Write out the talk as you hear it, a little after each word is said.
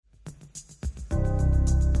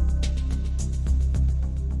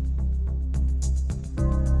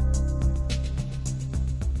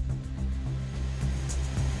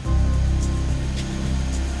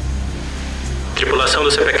gravação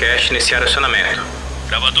do CPCast iniciar acionamento.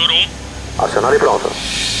 Gravador 1. Acionar e pronto.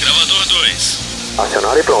 Gravador 2.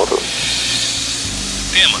 Acionar e pronto.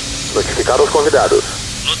 Tema. Notificar os convidados.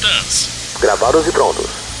 Notans. Gravados e prontos.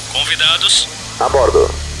 Convidados. A bordo.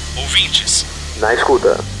 Ouvintes. Na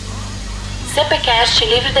escuta. CPCast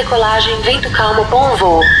livre decolagem, vento calmo, bom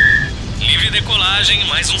voo. Livre decolagem,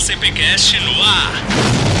 mais um CPCast no ar.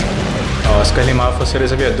 Oscar Limalfa,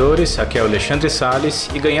 senhores aviadores, aqui é o Alexandre Salles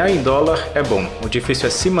e ganhar em dólar é bom. O difícil é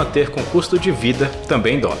se manter com custo de vida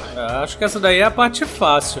também em dólar. Acho que essa daí é a parte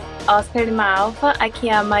fácil. Oscar Lima Alfa, aqui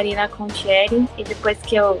é a Marina Contieri e depois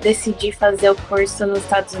que eu decidi fazer o curso nos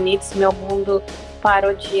Estados Unidos, meu mundo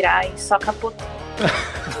parou de girar e só capotou.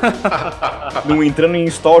 Não entrando em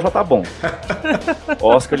install já tá bom.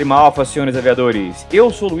 Oscar Lima Alfa, senhores aviadores.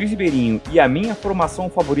 Eu sou Luiz Ribeirinho e a minha formação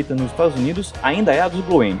favorita nos Estados Unidos ainda é a dos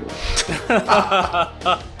Blue Angels.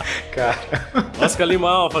 Cara. Oscar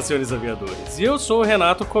Lima Alfa, senhores aviadores. E eu sou o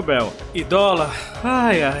Renato Cobel. E dólar,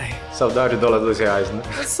 ai. Saudade do dólar R$2, né?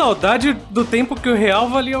 Saudade do tempo que o real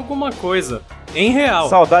valia alguma coisa. Em real.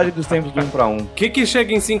 Saudade dos tempos do 1 para 1. O que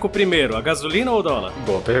chega em 5 primeiro, a gasolina ou o dólar?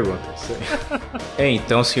 Boa pergunta.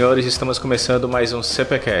 Então, senhores, estamos começando mais um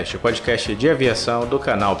CPCast, o podcast de aviação do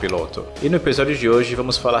canal Piloto. E no episódio de hoje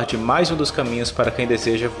vamos falar de mais um dos caminhos para quem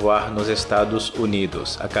deseja voar nos Estados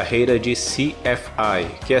Unidos, a carreira de CFI,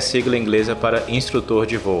 que é a sigla inglesa para instrutor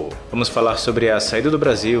de voo. Vamos falar sobre a saída do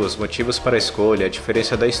Brasil, os motivos para a escolha, a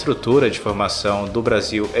diferença da estrutura de formação do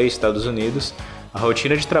Brasil e Estados Unidos, a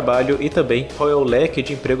rotina de trabalho e também qual é o leque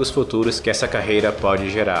de empregos futuros que essa carreira pode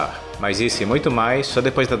gerar. Mas isso e muito mais só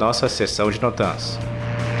depois da nossa sessão de notans.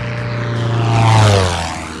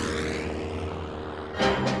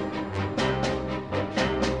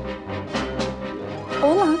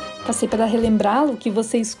 Olá! Passei para relembrá-lo que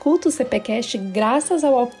você escuta o CPCast graças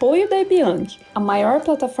ao apoio da Bianchi, a maior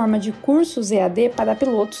plataforma de cursos EAD para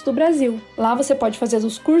pilotos do Brasil. Lá você pode fazer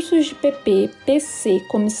os cursos de PP, PC,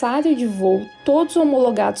 comissário de voo, todos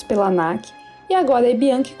homologados pela ANAC, e agora a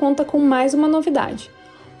Bianchi conta com mais uma novidade.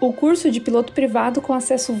 O curso de piloto privado com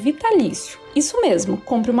acesso vitalício. Isso mesmo,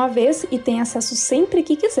 compre uma vez e tem acesso sempre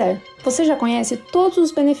que quiser. Você já conhece todos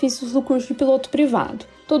os benefícios do curso de piloto privado.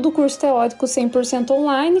 Todo o curso teórico 100%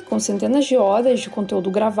 online, com centenas de horas de conteúdo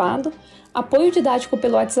gravado, apoio didático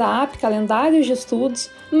pelo WhatsApp, calendários de estudos,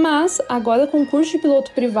 mas agora com o curso de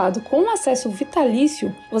piloto privado com acesso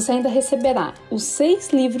vitalício, você ainda receberá os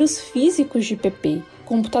 6 livros físicos de PP,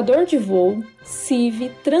 computador de voo,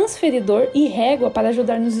 CIV, transferidor e régua para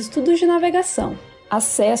ajudar nos estudos de navegação.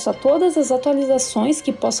 Acesso a todas as atualizações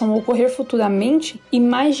que possam ocorrer futuramente e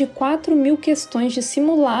mais de 4.000 questões de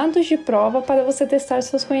simulados de prova para você testar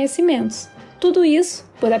seus conhecimentos. Tudo isso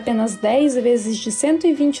por apenas 10 vezes de R$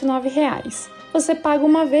 129. Você paga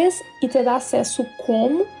uma vez e terá acesso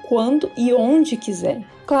como, quando e onde quiser.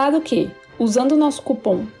 Claro que, usando o nosso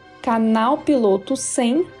cupom Canal Piloto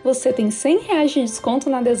 100, você tem R$100 de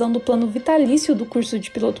desconto na adesão do plano vitalício do curso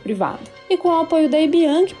de piloto privado. E com o apoio da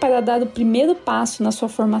Bianchi para dar o primeiro passo na sua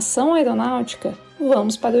formação aeronáutica,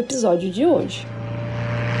 vamos para o episódio de hoje.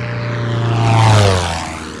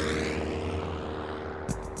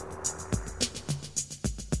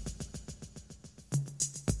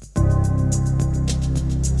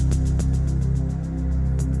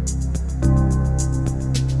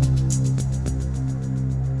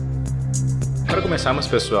 Para começarmos,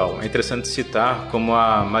 pessoal, é interessante citar como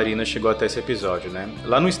a Marina chegou até esse episódio, né?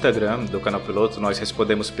 Lá no Instagram do canal Piloto, nós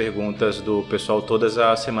respondemos perguntas do pessoal todas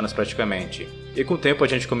as semanas praticamente. E com o tempo a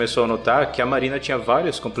gente começou a notar que a Marina tinha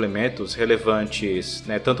vários complementos relevantes,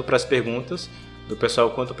 né, tanto para as perguntas do pessoal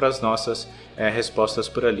quanto para as nossas respostas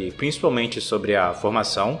por ali, principalmente sobre a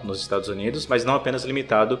formação nos Estados Unidos, mas não apenas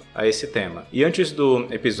limitado a esse tema. E antes do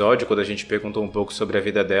episódio, quando a gente perguntou um pouco sobre a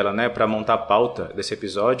vida dela, né, para montar a pauta desse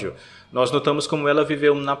episódio, nós notamos como ela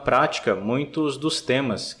viveu na prática muitos dos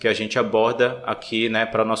temas que a gente aborda aqui, né,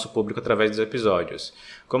 para o nosso público através dos episódios,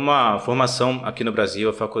 como a formação aqui no Brasil,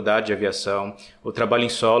 a faculdade de aviação, o trabalho em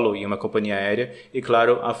solo em uma companhia aérea e,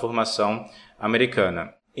 claro, a formação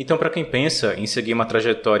americana. Então, para quem pensa em seguir uma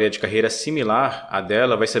trajetória de carreira similar à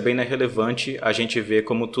dela, vai ser bem relevante a gente ver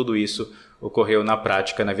como tudo isso ocorreu na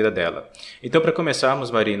prática na vida dela. Então, para começarmos,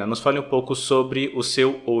 Marina, nos fale um pouco sobre o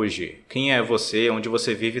seu hoje. Quem é você, onde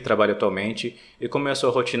você vive e trabalha atualmente e como é a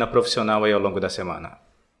sua rotina profissional aí ao longo da semana?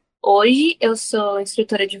 Hoje eu sou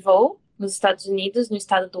instrutora de voo nos Estados Unidos, no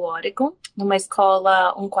estado do Oregon, numa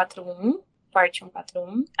escola 141. Parte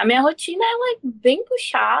 141. A minha rotina ela é bem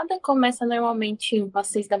puxada, começa normalmente umas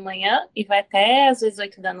 6 da manhã e vai até às vezes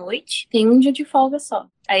 8 da noite. Tem um dia de folga só.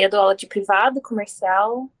 Aí eu dou aula de privado,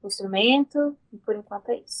 comercial, instrumento e por enquanto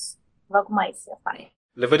é isso. Logo mais, CFI.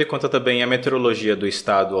 Levando em conta também a meteorologia do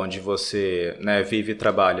estado onde você, né, vive e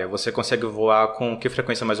trabalha, você consegue voar com que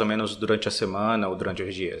frequência mais ou menos durante a semana ou durante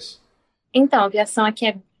os dias? Então, a aviação aqui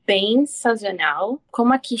é bem sazonal.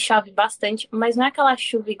 Como aqui chove bastante, mas não é aquela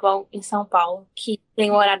chuva igual em São Paulo, que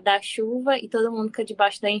tem o horário da chuva e todo mundo fica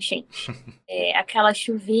debaixo da enchente. É aquela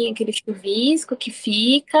chuvinha, aquele chuvisco que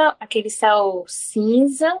fica, aquele céu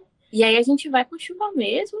cinza. E aí a gente vai com chuva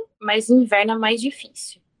mesmo, mas no inverno é mais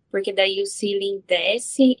difícil. Porque daí o ceiling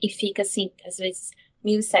desce e fica assim, às vezes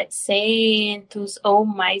 1.700 ou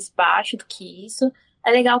mais baixo do que isso.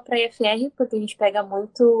 É legal para IFR porque a gente pega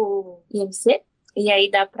muito IMC e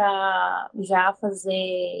aí dá para já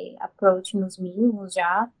fazer approach nos mínimos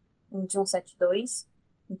já de 172.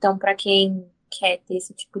 Então, para quem quer ter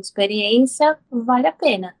esse tipo de experiência, vale a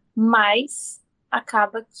pena. Mas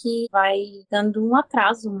acaba que vai dando um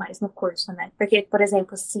atraso mais no curso, né? Porque, por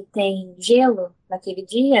exemplo, se tem gelo naquele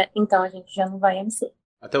dia, então a gente já não vai IMC.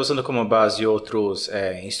 Até usando como base outros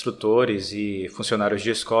instrutores e funcionários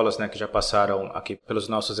de escolas, né, que já passaram aqui pelos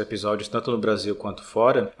nossos episódios, tanto no Brasil quanto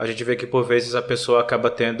fora, a gente vê que por vezes a pessoa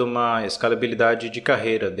acaba tendo uma escalabilidade de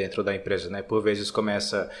carreira dentro da empresa, né? Por vezes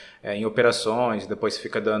começa em operações, depois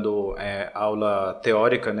fica dando aula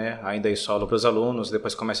teórica, né, ainda em solo para os alunos,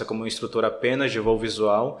 depois começa como instrutor apenas de voo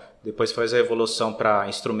visual, depois faz a evolução para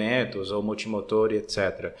instrumentos ou multimotor e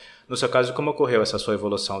etc. No seu caso, como ocorreu essa sua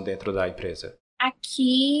evolução dentro da empresa?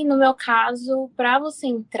 Aqui, no meu caso, para você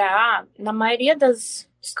entrar, na maioria das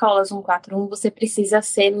escolas 141, você precisa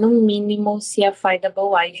ser, no mínimo, CFI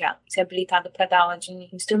EUA já, ser habilitado para dar aula de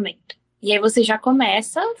instrumento. E aí você já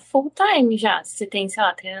começa full time já. Você tem, sei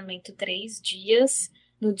lá, treinamento 3 dias,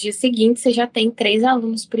 no dia seguinte você já tem 3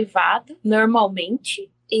 alunos privados,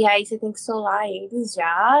 normalmente, e aí você tem que solar eles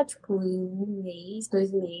já, tipo, em 1 mês,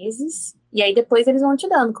 2 meses, e aí depois eles vão te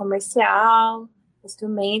dando comercial,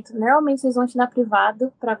 instrumento. Normalmente eles vão te dar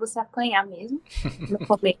privado pra você apanhar mesmo no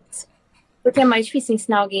começo. Porque é mais difícil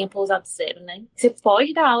ensinar alguém a pousar do zero, né? Você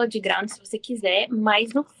pode dar aula de ground se você quiser,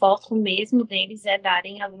 mas no foco mesmo deles é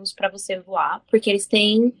darem alunos pra você voar, porque eles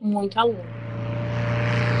têm muito aluno.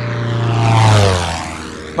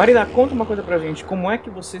 Marina, conta uma coisa pra gente. Como é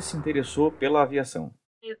que você se interessou pela aviação?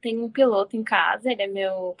 Eu tenho um piloto em casa, ele é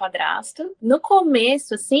meu padrasto. No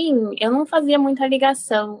começo, assim, eu não fazia muita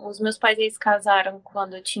ligação. Os meus pais, eles casaram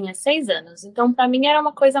quando eu tinha 6 anos. Então, pra mim, era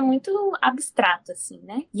uma coisa muito abstrata, assim,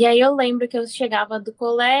 né? E aí eu lembro que eu chegava do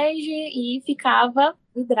colégio e ficava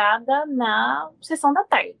vidrada na sessão da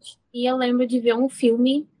tarde. E eu lembro de ver um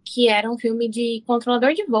filme que era um filme de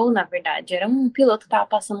controlador de voo, na verdade. Era um piloto que tava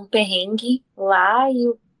passando um perrengue lá e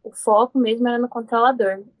o foco mesmo era no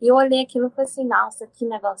controlador. E eu olhei aquilo e falei assim, nossa, que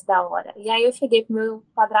negócio da hora. E aí eu cheguei pro meu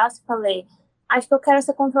padrasto e falei, acho que eu quero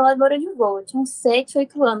ser controladora de voo. Eu tinha uns 7,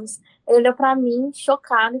 8 anos. Ele olhou pra mim,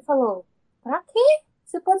 chocado, e falou, pra quê?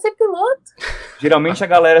 Você pode ser piloto. Geralmente a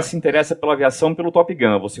galera se interessa pela aviação pelo Top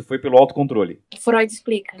Gun, você foi pelo autocontrole. Freud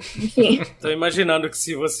explica, enfim. Tô imaginando que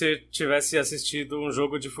se você tivesse assistido um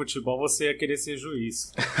jogo de futebol, você ia querer ser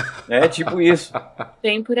juiz. É tipo isso.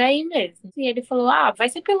 Bem por aí mesmo. E ele falou, vai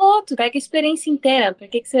ser piloto, pega a experiência inteira, por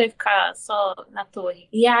que você vai ficar só na torre?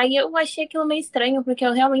 E aí eu achei aquilo meio estranho, porque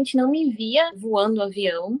eu realmente não me via voando o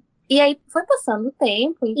avião. E aí foi passando o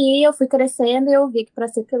tempo e eu fui crescendo e eu vi que para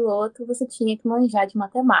ser piloto você tinha que manjar de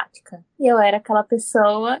matemática. E eu era aquela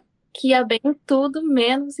pessoa que ia bem em tudo,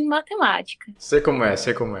 menos em matemática. Sei como é,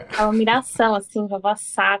 sei como é. A humilhação, assim, pra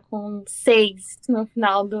passar com 6 no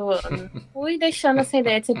final do ano. Fui deixando essa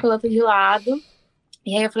ideia de ser piloto de lado.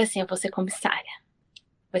 E aí eu falei assim, eu vou ser comissária.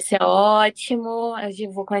 Vai ser ótimo, eu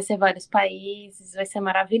vou conhecer vários países, vai ser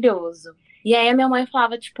maravilhoso. E aí a minha mãe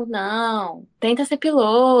falava, tipo, não, tenta ser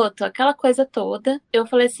piloto, aquela coisa toda. Eu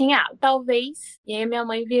falei assim, talvez. E aí a minha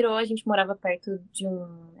mãe virou, a gente morava perto de um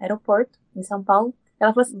aeroporto em São Paulo.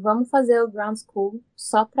 Ela falou assim, vamos fazer o ground school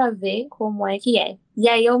só pra ver como é que é. E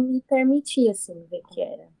aí eu me permiti, assim, ver o que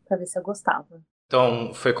era, pra ver se eu gostava.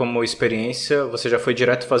 Então, foi como experiência, você já foi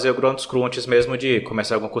direto fazer o ground school antes mesmo de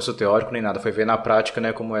começar algum curso teórico nem nada, foi ver na prática,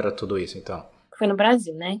 né, como era tudo isso, então. Foi no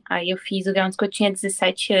Brasil, né? Aí eu fiz o ground school, eu tinha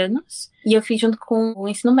 17 anos, e eu fiz junto com o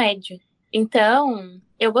ensino médio. Então,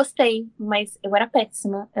 eu gostei, mas eu era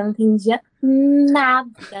péssima, eu não entendia nada.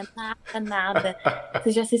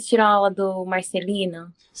 Vocês já assistiram a aula do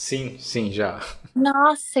Marcelino? Sim, já.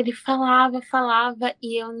 Nossa, ele falava,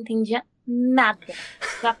 e eu não entendia nada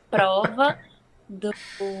da prova do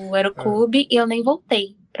Aeroclube e eu nem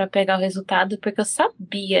voltei pra pegar o resultado porque eu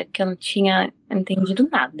sabia que eu não tinha entendido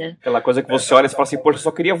nada. Aquela coisa que você olha e fala assim, poxa, eu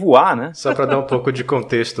só queria voar, né? Só para dar um pouco de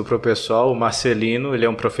contexto pro pessoal, o Marcelino, ele é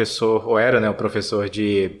um professor, ou era, né, um professor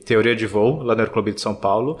de teoria de voo lá no Aeroclube de São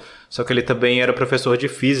Paulo, só que ele também era professor de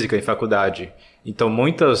física em faculdade. Então,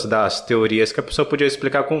 muitas das teorias que a pessoa podia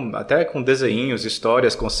explicar até com desenhos,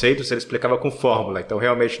 histórias, conceitos, ele explicava com fórmula. Então,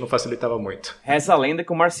 realmente não facilitava muito. Reza a lenda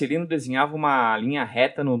que o Marcelino desenhava uma linha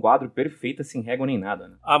reta no quadro perfeita, sem régua nem nada,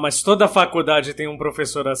 né? Ah, mas toda faculdade tem um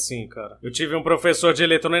professor assim, cara. Eu tive um professor de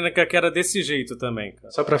eletrônica que era desse jeito também, cara.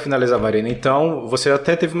 Só para finalizar, Marina, então, você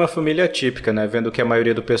até teve uma família atípica, né? Vendo que a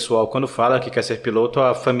maioria do pessoal, quando fala que quer ser piloto,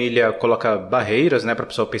 a família coloca barreiras, né? Para a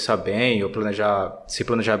pessoa pensar bem ou se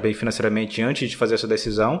planejar bem financeiramente antes de fazer essa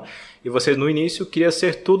decisão, e você no início queria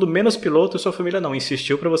ser tudo menos piloto, e sua família não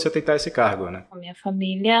insistiu para você tentar esse cargo, né? A minha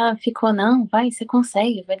família ficou, não, vai, você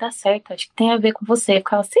consegue, vai dar certo, acho que tem a ver com você. Eu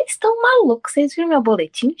ficava, vocês estão malucos, vocês viram meu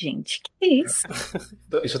boletim, gente? Que é isso?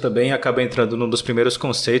 Isso também acaba entrando num dos primeiros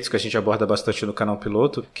conceitos que a gente aborda bastante no canal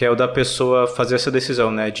Piloto, que é o da pessoa fazer essa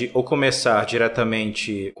decisão, né, de ou começar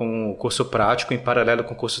diretamente com o curso prático em paralelo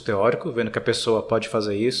com o curso teórico, vendo que a pessoa pode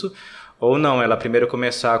fazer isso, ou não, ela primeiro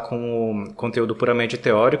começar com o conteúdo puramente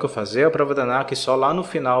teórico, fazer a prova da ANAC e só lá no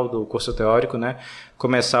final do curso teórico, né,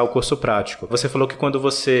 começar o curso prático. Você falou que quando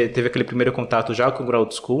você teve aquele primeiro contato já com o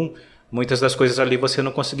Ground School, muitas das coisas ali você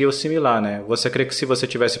não conseguiu assimilar, né? Você crê que se você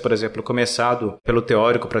tivesse, por exemplo, começado pelo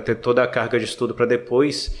teórico para ter toda a carga de estudo para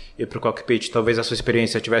depois ir para o cockpit, talvez a sua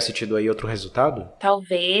experiência tivesse tido aí outro resultado?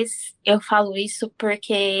 Talvez. Eu falo isso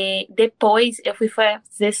porque depois eu fui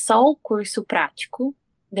fazer só o curso prático.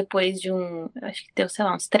 Depois de acho que deu, sei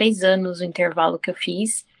lá, uns 3 anos o intervalo que eu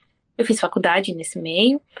fiz. Eu fiz faculdade nesse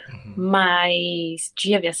meio, mas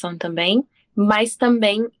de aviação também. Mas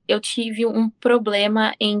também eu tive um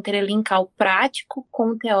problema entre linkar o prático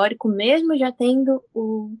com o teórico, mesmo já tendo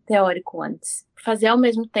o teórico antes. Fazer ao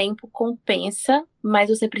mesmo tempo compensa, mas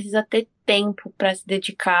você precisa ter tempo para se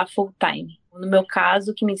dedicar full time. No meu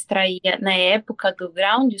caso, o que me distraía na época do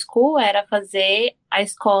Ground School era fazer a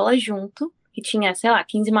escola junto, que tinha, sei lá,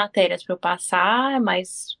 15 matérias para eu passar,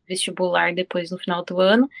 mais vestibular depois no final do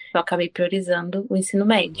ano. Eu acabei priorizando o ensino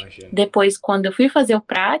médio. Imagina. Depois, quando eu fui fazer o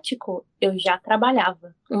prático, eu já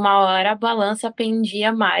trabalhava. Uma hora a balança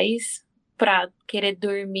pendia mais para querer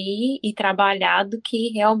dormir e trabalhar do que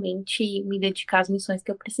realmente me dedicar às missões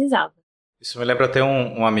que eu precisava. Isso me lembra até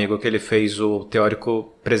um amigo que ele fez o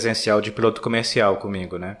teórico presencial de piloto comercial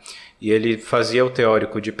comigo, né? E ele fazia o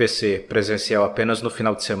teórico de PC presencial apenas no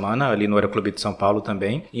final de semana, ali no Aeroclube de São Paulo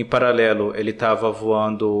também. Em paralelo, ele estava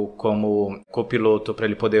voando como copiloto para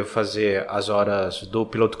ele poder fazer as horas do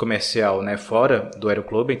piloto comercial, né, fora do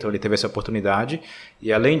Aeroclube, então ele teve essa oportunidade.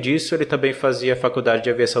 E além disso, ele também fazia a faculdade de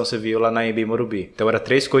aviação civil lá na Embi Morumbi. Então eram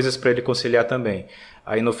 3 coisas para ele conciliar também.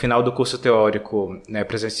 Aí no final do curso teórico, né,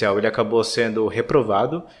 presencial, ele acabou sendo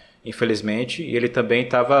reprovado, infelizmente, e ele também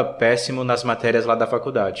estava péssimo nas matérias lá da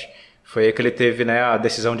faculdade. Foi aí que ele teve, né, a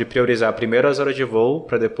decisão de priorizar primeiro as horas de voo,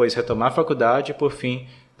 para depois retomar a faculdade e, por fim,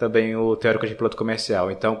 também o teórico de piloto comercial.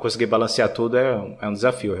 Então, conseguir balancear tudo é um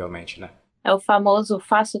desafio, realmente, né? É o famoso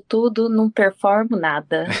faço tudo, não performo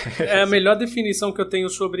nada. É a melhor definição que eu tenho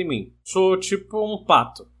sobre mim. Sou tipo um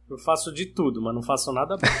pato. Eu faço de tudo, mas não faço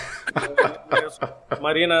nada bom.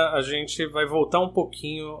 Marina, a gente vai voltar um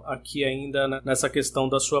pouquinho aqui ainda nessa questão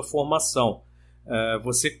da sua formação.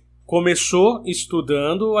 Você começou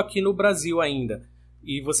estudando aqui no Brasil ainda.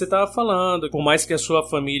 E você estava falando, por mais que a sua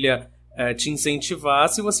família te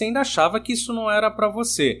incentivasse, você ainda achava que isso não era para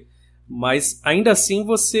você. Mas ainda assim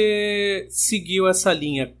você seguiu essa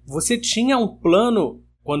linha. Você tinha um plano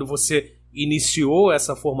quando você iniciou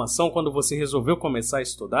essa formação, quando você resolveu começar a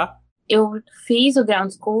estudar? Eu fiz o Ground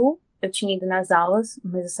School, eu tinha ido nas aulas,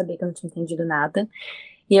 mas eu sabia que eu não tinha entendido nada.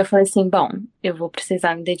 E eu falei assim, bom, eu vou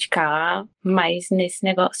precisar me dedicar mais nesse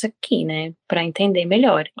negócio aqui, né, para entender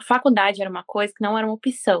melhor. A faculdade era uma coisa que não era uma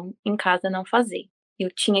opção em casa não fazer. Eu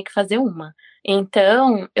tinha que fazer uma.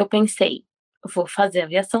 Então, eu pensei, eu vou fazer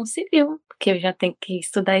aviação civil, porque eu já tenho que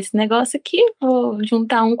estudar esse negócio aqui, vou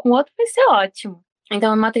juntar um com o outro, vai ser ótimo.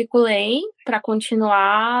 Então, eu matriculei para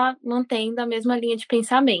continuar mantendo a mesma linha de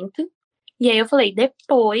pensamento. E aí eu falei,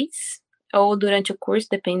 depois, ou durante o curso,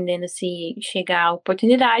 dependendo se chegar a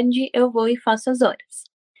oportunidade, eu vou e faço as horas.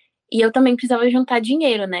 E eu também precisava juntar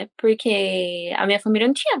dinheiro, né? Porque a minha família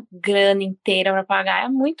não tinha grana inteira para pagar,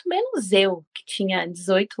 muito menos eu, que tinha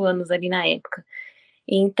 18 anos ali na época.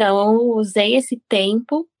 Então, eu usei esse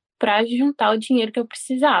tempo para juntar o dinheiro que eu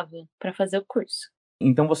precisava para fazer o curso.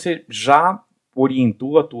 Então, você já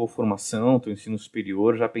orientou a tua formação, teu ensino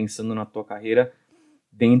superior, já pensando na tua carreira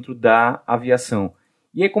dentro da aviação.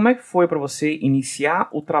 E aí, como é que foi para você iniciar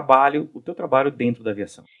o teu trabalho dentro da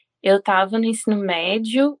aviação? Eu estava no ensino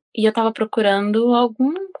médio e eu estava procurando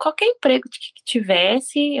qualquer emprego que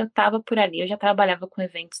tivesse, eu estava por ali. Eu já trabalhava com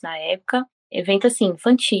eventos na época, evento assim,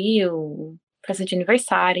 infantil, festa de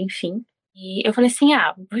aniversário, enfim. E eu falei assim,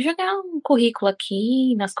 vou jogar um currículo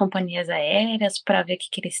aqui nas companhias aéreas para ver o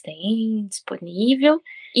que eles têm disponível.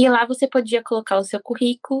 E lá você podia colocar o seu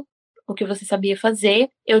currículo, o que você sabia fazer.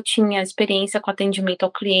 Eu tinha experiência com atendimento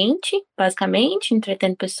ao cliente, basicamente,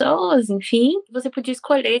 entretendo pessoas, enfim. Você podia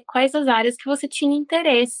escolher quais as áreas que você tinha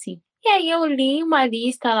interesse. E aí eu li uma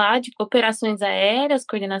lista lá de operações aéreas,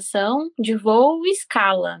 coordenação de voo e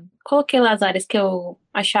escala. Coloquei lá as áreas que eu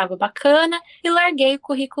achava bacana e larguei o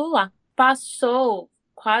currículo lá. Passou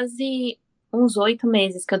quase uns 8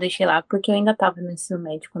 meses que eu deixei lá, porque eu ainda estava no ensino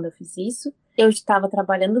médio quando eu fiz isso. Eu estava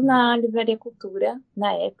trabalhando na Livraria Cultura,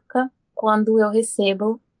 na época, quando eu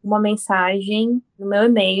recebo uma mensagem no meu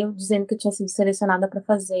e-mail dizendo que eu tinha sido selecionada para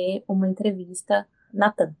fazer uma entrevista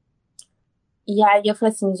na TAM. E aí eu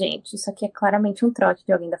falei assim, gente, isso aqui é claramente um trote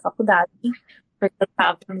de alguém da faculdade, porque eu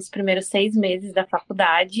estava nos primeiros 6 meses da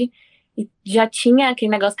faculdade e já tinha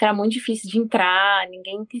aquele negócio que era muito difícil de entrar,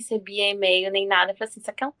 ninguém recebia e-mail nem nada. Eu falei assim,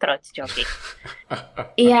 isso aqui é um trote de alguém.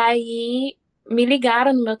 E aí me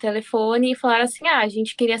ligaram no meu telefone e falaram assim, a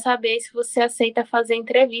gente queria saber se você aceita fazer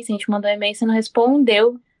entrevista. A gente mandou e-mail, você não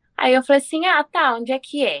respondeu. Aí eu falei assim, tá, onde é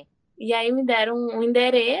que é? E aí me deram um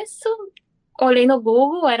endereço, olhei no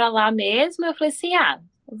Google, era lá mesmo. Eu falei assim,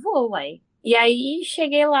 vou, ué. E aí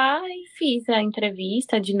cheguei lá e fiz a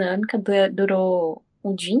entrevista, a dinâmica durou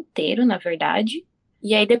um dia inteiro, na verdade.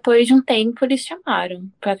 E aí depois de um tempo eles chamaram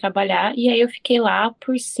para trabalhar e aí eu fiquei lá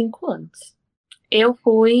por 5 anos. Eu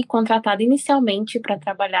fui contratada inicialmente para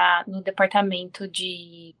trabalhar no departamento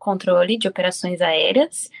de controle de operações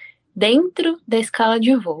aéreas dentro da escala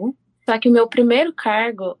de voo. Só que o meu primeiro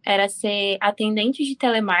cargo era ser atendente de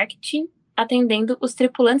telemarketing, atendendo os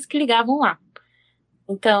tripulantes que ligavam lá.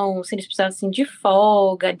 Então, se eles precisassem de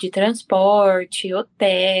folga, de transporte,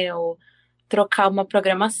 hotel, trocar uma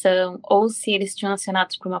programação, ou se eles tinham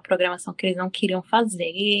acionados por uma programação que eles não queriam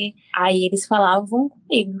fazer, aí eles falavam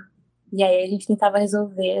comigo. E aí a gente tentava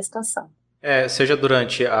resolver a situação. Seja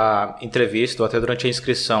durante a entrevista ou até durante a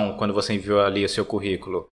inscrição, quando você enviou ali o seu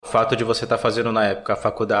currículo, o fato de você estar fazendo na época a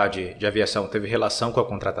faculdade de aviação teve relação com a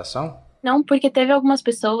contratação? Não, porque teve algumas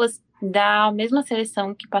pessoas da mesma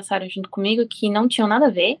seleção que passaram junto comigo que não tinham nada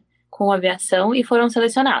a ver com aviação e foram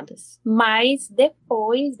selecionadas. Mas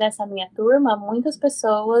depois dessa minha turma, muitas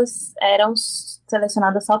pessoas eram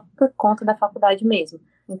selecionadas só por conta da faculdade mesmo.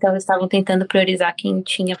 Então eles estavam tentando priorizar quem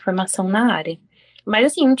tinha formação na área. Mas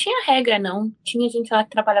assim, não tinha regra não. Tinha gente lá que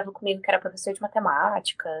trabalhava comigo que era professor de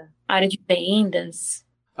matemática, área de vendas.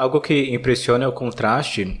 Algo que impressiona é o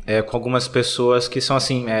contraste com algumas pessoas que são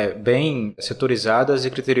assim, bem setorizadas e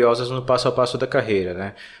criteriosas no passo a passo da carreira,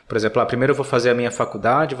 né? Por exemplo, primeiro eu vou fazer a minha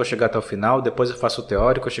faculdade, vou chegar até o final, depois eu faço o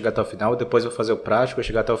teórico, eu chegar até o final, depois eu vou fazer o prático, eu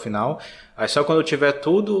chegar até o final. Aí só quando eu tiver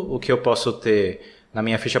tudo o que eu posso ter na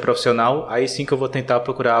minha ficha profissional, aí sim que eu vou tentar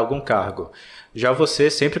procurar algum cargo. Já você,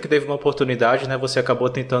 sempre que teve uma oportunidade, né, você acabou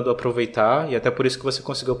tentando aproveitar e até por isso que você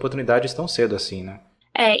conseguiu oportunidades tão cedo assim, né?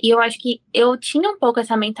 E eu acho que eu tinha um pouco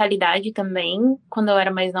essa mentalidade também, quando eu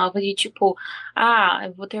era mais nova, de tipo,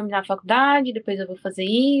 eu vou terminar a faculdade, depois eu vou fazer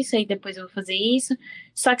isso, aí depois eu vou fazer isso.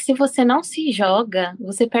 Só que se você não se joga,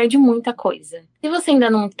 você perde muita coisa. Se você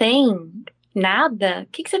ainda não tem nada,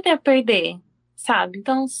 o que você tem a perder? Sabe?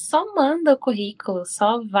 Então só manda o currículo,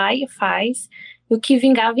 só vai e faz. E o que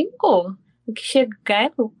vingar, vingou. O que chegar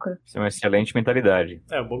é lucro. Isso é uma excelente mentalidade.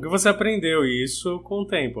 É bom que você aprendeu isso com o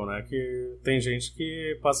tempo, né? Que tem gente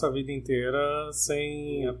que passa a vida inteira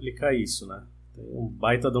sem aplicar isso, né? Tem um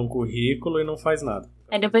baita de um currículo e não faz nada.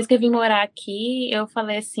 Depois que eu vim morar aqui, eu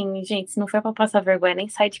falei assim, gente, se não for pra passar vergonha, nem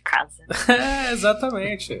sai de casa.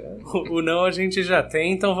 Exatamente. O não a gente já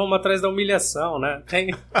tem, então vamos atrás da humilhação, né?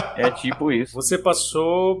 É tipo isso. Você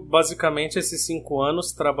passou basicamente esses 5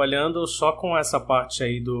 anos trabalhando só com essa parte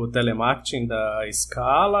aí do telemarketing, da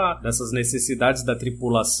escala, dessas necessidades da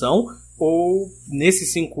tripulação, ou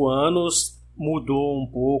nesses 5 anos mudou um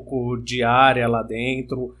pouco de área lá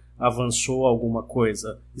dentro, avançou alguma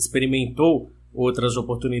coisa, experimentou outras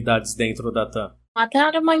oportunidades dentro da TAM? A TAM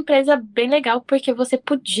era uma empresa bem legal porque você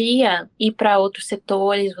podia ir para outros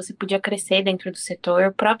setores, você podia crescer dentro do setor.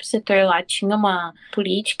 O próprio setor lá tinha uma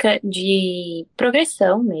política de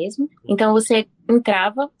progressão mesmo. Então você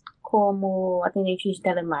entrava como atendente de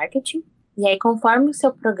telemarketing e aí conforme o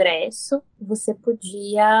seu progresso, você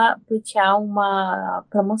podia pleitear uma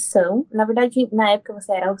promoção. Na verdade, na época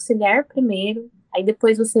você era auxiliar primeiro, aí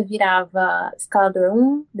depois você virava escalador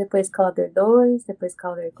 1, depois escalador 2, depois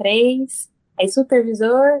escalador 3, aí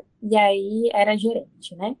supervisor e aí era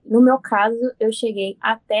gerente, né? No meu caso, eu cheguei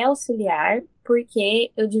até auxiliar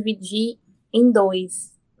porque eu dividi em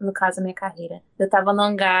 2, no caso, a minha carreira. Eu tava no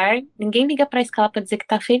hangar, ninguém liga pra escala pra dizer que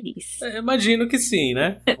tá feliz. Imagino que sim,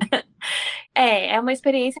 né? É uma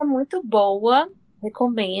experiência muito boa,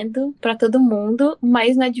 recomendo pra todo mundo,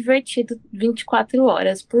 mas não é divertido 24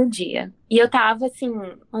 horas por dia. E eu tava, assim,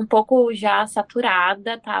 um pouco já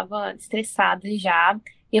saturada, tava estressada já,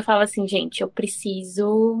 e eu falava assim, gente, eu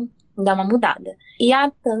preciso dar uma mudada. E a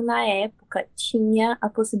TAM, na época, tinha a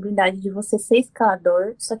possibilidade de você ser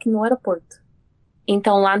escalador, só que no aeroporto.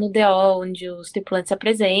 Então, lá no DO, onde os tripulantes se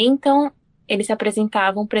apresentam, eles se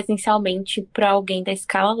apresentavam presencialmente para alguém da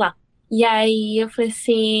escala lá. E aí eu falei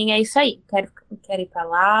assim, é isso aí, quero ir pra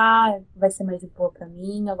lá, vai ser mais de boa pra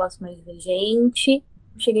mim, eu gosto mais de ver gente.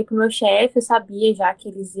 Cheguei pro meu chefe, eu sabia já que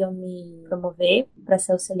eles iam me promover para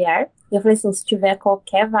ser auxiliar. E eu falei assim, se tiver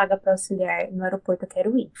qualquer vaga para auxiliar no aeroporto, eu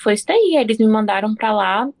quero ir. Foi isso daí, eles me mandaram pra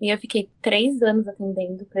lá e eu fiquei 3 anos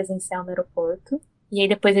atendendo presencial no aeroporto. E aí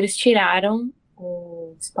depois eles tiraram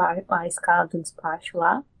a escala do despacho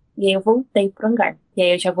lá. E aí eu voltei pro hangar. E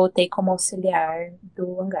aí eu já voltei como auxiliar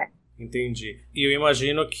do hangar. Entendi. E eu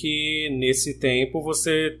imagino que nesse tempo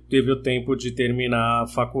você teve o tempo de terminar a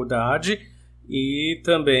faculdade e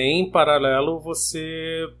também, em paralelo,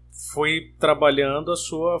 você foi trabalhando a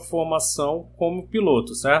sua formação como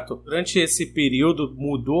piloto, certo? Durante esse período,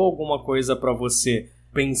 mudou alguma coisa para você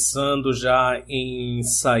pensando já em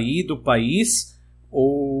sair do país?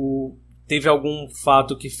 Ou teve algum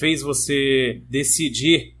fato que fez você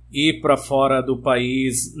decidir ir para fora do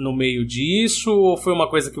país no meio disso? Ou foi uma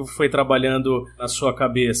coisa que foi trabalhando na sua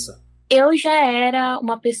cabeça? Eu já era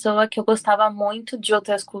uma pessoa que eu gostava muito de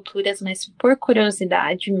outras culturas, mas por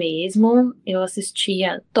curiosidade mesmo. Eu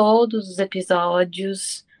assistia todos os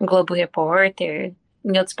episódios, Globo Repórter,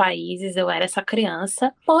 em outros países, eu era essa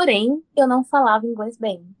criança. Porém, eu não falava inglês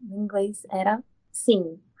bem. O inglês era,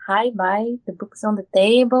 sim, hi, bye, the book's on the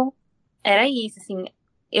table. Era isso, assim.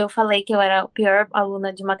 Eu falei que eu era a pior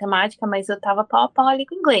aluna de matemática, mas eu tava pau a pau ali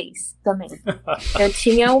com inglês também. Eu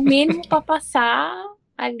tinha o mínimo para passar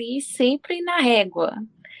ali sempre na régua.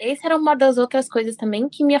 Essa era uma das outras coisas também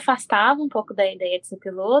que me afastava um pouco da ideia de ser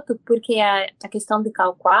piloto, porque a questão do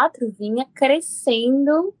ICAO 4 vinha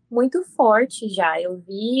crescendo muito forte já. Eu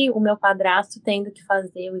vi o meu padrasto tendo que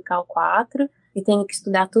fazer o ICAO 4 e tendo que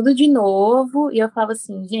estudar tudo de novo, e eu falava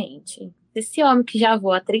assim, gente, esse homem que já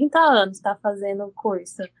voa há 30 anos está fazendo o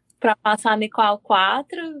curso para passar no ICAO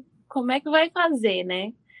 4, como é que vai fazer,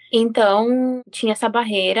 né? Então, tinha essa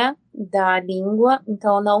barreira da língua,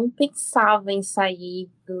 então eu não pensava em sair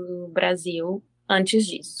do Brasil antes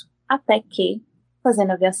disso. Até que,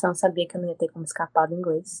 fazendo aviação, eu sabia que eu não ia ter como escapar do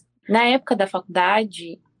inglês. Na época da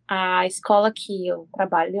faculdade, a escola que eu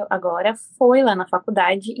trabalho agora foi lá na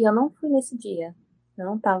faculdade e eu não fui nesse dia. Eu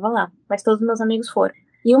não estava lá, mas todos os meus amigos foram.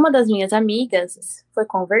 E uma das minhas amigas foi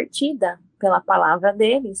convertida pela palavra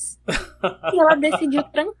deles e ela decidiu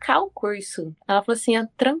trancar o curso. Ela falou assim,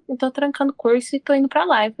 eu tô trancando o curso e tô indo pra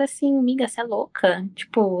lá. Eu falei assim, amiga, você é louca?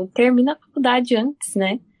 Tipo, termina a faculdade antes,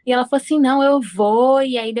 né? E ela falou assim, não, eu vou,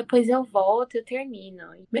 e aí depois eu volto e eu termino.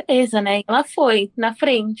 E beleza, né? Ela foi na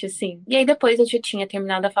frente, assim. E aí depois eu já tinha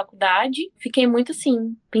terminado a faculdade, fiquei muito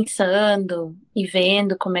assim, pensando e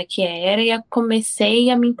vendo como é que era, e comecei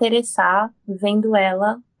a me interessar vendo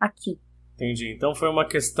ela aqui. Entendi. Então foi uma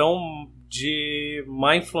questão de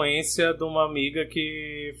má influência de uma amiga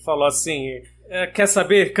que falou assim, quer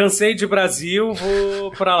saber? Cansei de Brasil,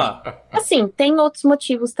 vou pra lá. Assim, tem outros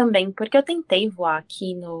motivos também, porque eu tentei voar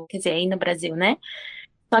aqui aí no Brasil, né?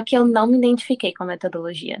 Só que eu não me identifiquei com a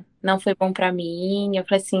metodologia. Não foi bom pra mim, eu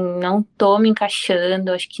falei assim, não tô me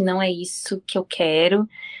encaixando, acho que não é isso que eu quero.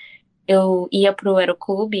 Eu ia pro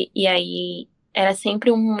aeroclube e aí era sempre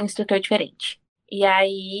um instrutor diferente. E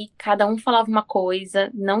aí, cada um falava uma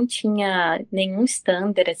coisa, não tinha nenhum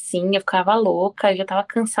standard, assim, eu ficava louca, eu já tava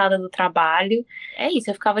cansada do trabalho. É isso,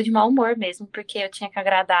 eu ficava de mau humor mesmo, porque eu tinha que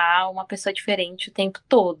agradar uma pessoa diferente o tempo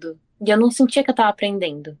todo. E eu não sentia que eu tava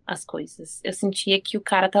aprendendo as coisas. Eu sentia que o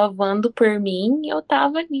cara tava voando por mim e eu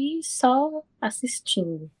tava ali só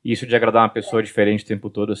assistindo. Isso de agradar uma pessoa diferente o tempo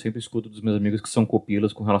todo, eu sempre escuto dos meus amigos que são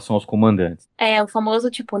copilas com relação aos comandantes. É, o famoso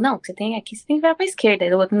tipo, não, você tem aqui, você tem que virar pra esquerda.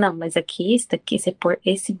 E o outro, não, mas aqui, isso daqui, você pôr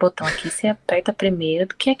esse botão aqui, você aperta primeiro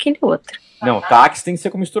do que aquele outro. Não, táxi tem que ser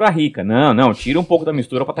com mistura rica. Não, tira um pouco da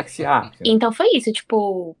mistura pra taxiar. Então foi isso,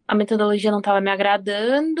 tipo, a metodologia não tava me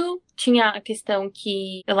agradando. Tinha a questão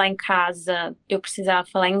que lá em casa eu precisava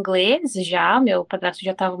falar inglês já, meu padrasto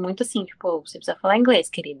já tava muito assim, tipo, você precisa falar inglês,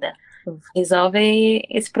 querida. Resolve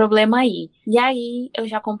esse problema aí. E aí eu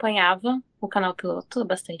já acompanhava o canal piloto há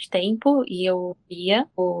bastante tempo e eu via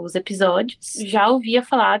os episódios, já ouvia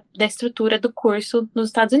falar da estrutura do curso nos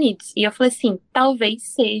Estados Unidos. E eu falei assim, talvez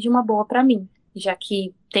seja uma boa pra mim, já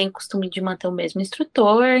que tenho o costume de manter o mesmo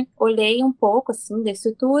instrutor. Olhei um pouco assim da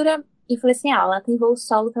estrutura E falei assim, ela tem voo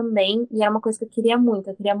solo também, e era uma coisa que eu queria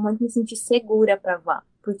muito me sentir segura pra voar,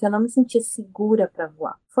 porque eu não me sentia segura pra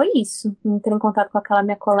voar. Foi isso, entrei em contato com aquela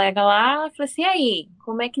minha colega lá, falei assim, e aí,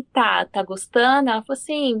 como é que tá? Tá gostando? Ela falou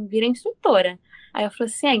assim, vira instrutora. Aí eu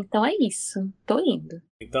falei assim, então é isso, tô indo.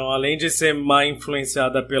 Então, além de ser má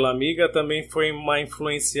influenciada pela amiga, também foi má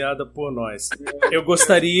influenciada por nós. Eu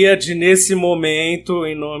gostaria de, nesse momento,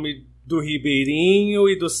 em nome do Ribeirinho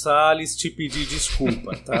e do Salles, te pedir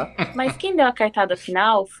desculpa, tá? Mas quem deu a cartada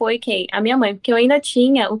final foi quem? A minha mãe, porque eu ainda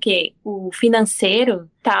tinha o quê? O financeiro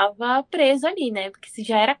tava preso ali, né? Porque se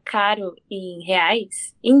já era caro em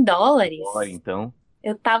reais, em dólares, Agora, então.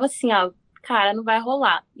 eu tava assim, ó, cara, não vai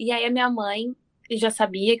rolar. E aí a minha mãe já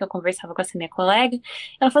sabia que eu conversava com essa minha colega.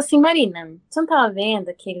 Ela falou assim, Marina, você não tava vendo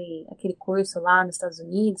aquele curso lá nos Estados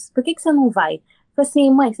Unidos? Por que você não vai? Eu falei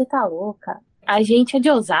assim, mãe, você tá louca? A gente é de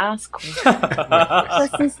Osasco. Eu falei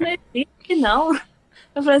assim, isso não existe, não.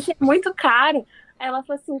 Eu falei assim, é muito caro. Aí ela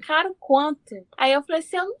falou assim, caro quanto? Aí eu falei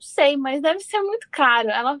assim, eu não sei, mas deve ser muito caro.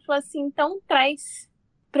 Ela falou assim, então traz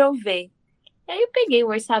pra eu ver. E aí eu peguei o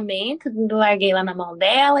orçamento, larguei lá na mão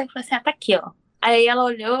dela e falei assim, tá aqui, ó. Aí ela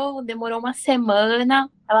olhou, demorou uma semana,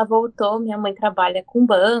 ela voltou, minha mãe trabalha com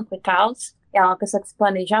banco e tal. É uma pessoa que se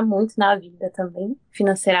planeja muito na vida também,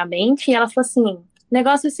 financeiramente. E ela falou assim, o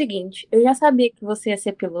negócio é o seguinte, eu já sabia que você ia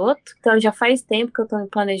ser piloto, então já faz tempo que eu tô me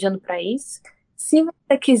planejando pra isso. Se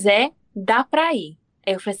você quiser, dá pra ir.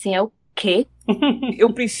 Aí eu falei assim, é o quê?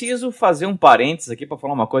 Eu preciso fazer um parênteses aqui para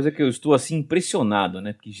falar uma coisa que eu estou assim impressionado,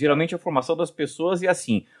 né? Porque geralmente a formação das pessoas é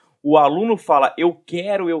assim, o aluno fala, eu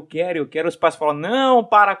quero, os pais falam, não,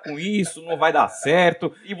 para com isso, não vai dar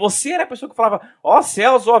certo. E você era a pessoa que falava, ó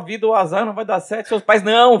céus, ó vida, o azar, não vai dar certo. Seus pais,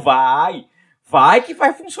 não, vai que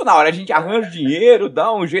vai funcionar. Olha, a gente arranja dinheiro,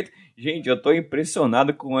 dá um jeito. Gente, eu tô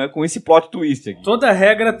impressionado com esse plot twist aqui. Toda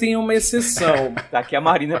regra tem uma exceção. Tá aqui a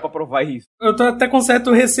Marina pra provar isso. Eu tô até com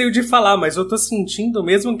certo receio de falar, mas eu tô sentindo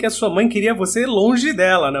mesmo que a sua mãe queria você longe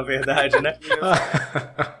dela, na verdade, né?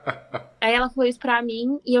 Aí ela falou isso pra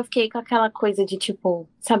mim e eu fiquei com aquela coisa de tipo,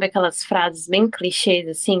 sabe aquelas frases bem clichês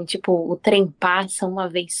assim, tipo, o trem passa uma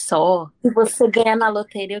vez só. Se você ganhar na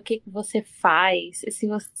loteria, o que você faz? Se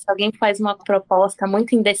alguém faz uma proposta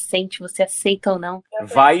muito indecente, você aceita ou não?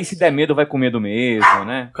 Vai e se der medo, vai com medo mesmo,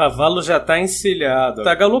 né? O cavalo já tá encilhado,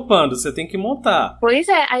 tá galopando, você tem que montar. Pois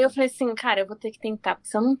é, aí eu falei assim, cara, eu vou ter que tentar, porque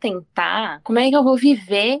se eu não tentar, como é que eu vou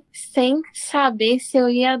viver sem saber se eu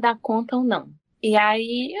ia dar conta ou não? E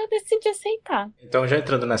aí eu decidi aceitar. Então, já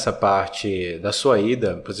entrando nessa parte da sua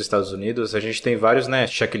ida para os Estados Unidos, a gente tem vários, né,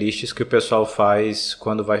 checklists que o pessoal faz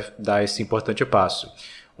quando vai dar esse importante passo.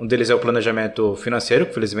 Um deles é o planejamento financeiro,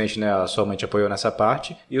 que felizmente, né, a sua mãe te apoiou nessa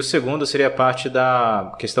parte. E o segundo seria a parte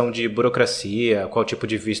da questão de burocracia, qual tipo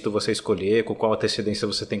de visto você escolher, com qual antecedência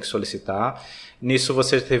você tem que solicitar. Nisso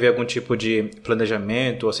você teve algum tipo de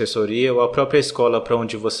planejamento, assessoria, ou a própria escola para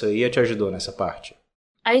onde você ia te ajudou nessa parte?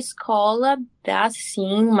 A escola dá,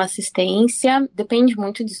 sim, uma assistência, depende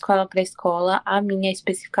muito de escola para escola. A minha,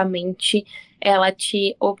 especificamente, ela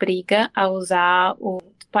te obriga a usar o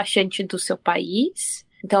despachante do seu país.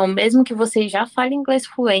 Então, mesmo que você já fale inglês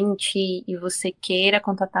fluente e você queira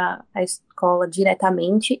contatar a escola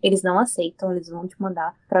diretamente, eles não aceitam, eles vão te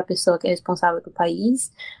mandar para a pessoa que é responsável do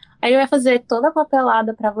país. Aí ele vai fazer toda a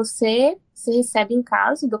papelada para você recebe em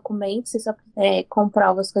casa o documento, você só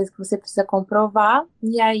comprova as coisas que você precisa comprovar,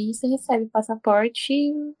 e aí você recebe o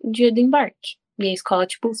passaporte no dia do embarque. E a escola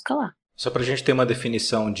te busca lá. Só para a gente ter uma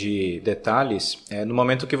definição de detalhes, no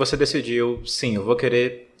momento que você decidiu, sim, eu vou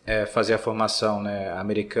querer fazer a formação, né,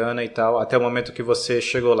 americana e tal, até o momento que você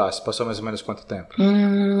chegou lá, se passou mais ou menos quanto tempo?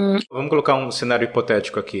 Vamos colocar um cenário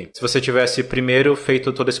hipotético aqui. Se você tivesse primeiro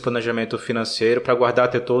feito todo esse planejamento financeiro para guardar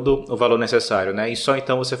até todo o valor necessário, né, e só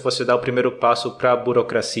então você fosse dar o primeiro passo para a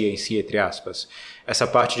burocracia em si, entre aspas. Essa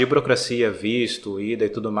parte de burocracia, visto, ida e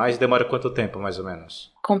tudo mais, demora quanto tempo, mais ou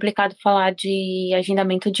menos? Complicado falar de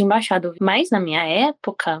agendamento de embaixada, mas na minha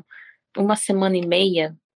época, 1 semana e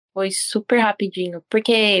meia, foi super rapidinho,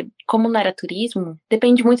 porque como não era turismo,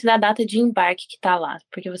 depende muito da data de embarque que tá lá,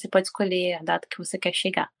 porque você pode escolher a data que você quer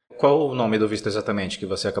chegar. Qual o nome do visto exatamente que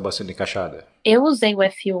você acabou sendo encaixada? Eu usei o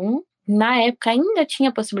F1, na época ainda tinha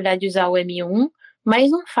a possibilidade de usar o M1,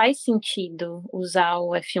 mas não faz sentido usar o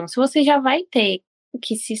F1. Se você já vai ter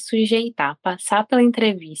que se sujeitar, passar pela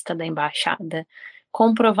entrevista da embaixada,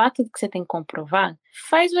 comprovar tudo que você tem que comprovar,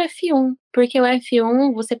 faz o F1, porque o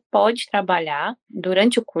F1 você pode trabalhar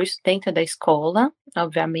durante o curso dentro da escola,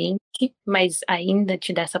 obviamente, mas ainda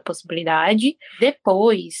te dá essa possibilidade.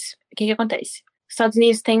 Depois, o que acontece? Os Estados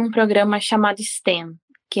Unidos tem um programa chamado STEM,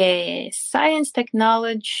 que é Science,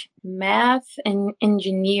 Technology, Math and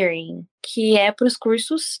Engineering, que é para os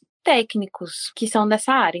cursos técnicos que são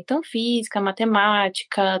dessa área. Então, física,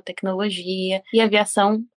 matemática, tecnologia e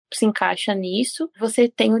aviação se encaixa nisso. Você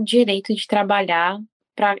tem o direito de trabalhar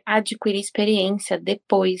para adquirir experiência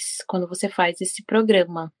depois, quando você faz esse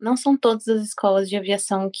programa. Não são todas as escolas de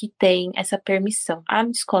aviação que têm essa permissão. A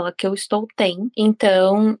escola que eu estou tem,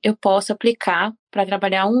 então eu posso aplicar para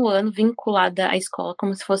trabalhar 1 ano vinculada à escola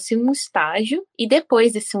como se fosse um estágio, e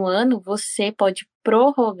depois desse 1 ano você pode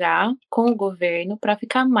prorrogar com o governo para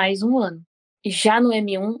ficar mais 1 ano. Já no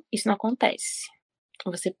M1 isso não acontece.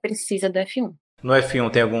 Você precisa do F1. No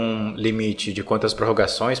F1 tem algum limite de quantas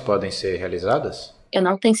prorrogações podem ser realizadas? Eu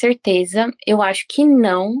não tenho certeza, eu acho que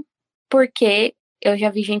não, porque eu já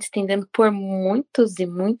vi gente estendendo por muitos e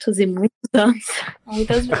muitos e muitos anos.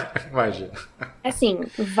 Muitas vezes. Imagina. Assim,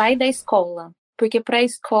 vai da escola. Porque para a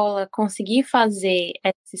escola conseguir fazer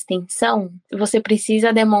essa extensão, você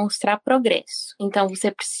precisa demonstrar progresso. Então, você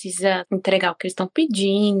precisa entregar o que eles estão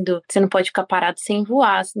pedindo, você não pode ficar parado sem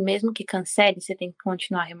voar, mesmo que cancele, você tem que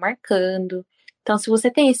continuar remarcando. Então, se você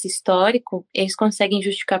tem esse histórico, eles conseguem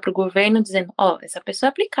justificar para o governo dizendo, essa pessoa é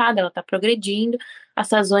aplicada, ela está progredindo,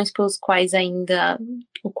 as razões pelas quais ainda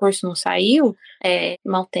o curso não saiu,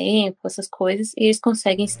 mau tempo, essas coisas, e eles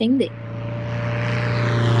conseguem estender.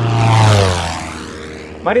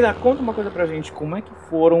 Marina, conta uma coisa pra gente, como é que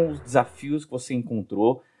foram os desafios que você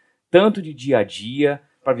encontrou, tanto de dia a dia,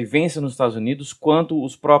 para a vivência nos Estados Unidos, quanto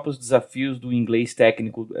os próprios desafios do inglês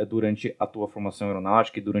técnico durante a tua formação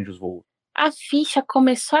aeronáutica e durante os voos? A ficha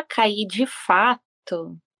começou a cair, de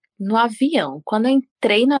fato, no avião. Quando eu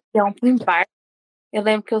entrei no avião para o embarque, eu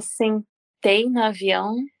lembro que eu sentei no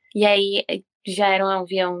avião, e aí já era um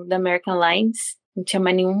avião da American Airlines, não tinha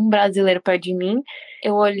mais nenhum brasileiro perto de mim.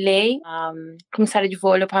 Eu olhei, a comissária de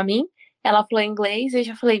voo olhou para mim, ela falou inglês, e eu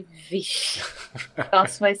já falei, vixe,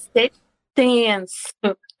 nossa, vai ser tenso.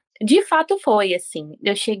 De fato foi, assim,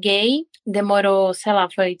 eu cheguei, demorou,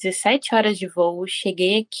 foi 17 horas de voo,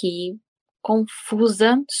 cheguei aqui,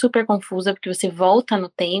 confusa, super confusa, porque você volta no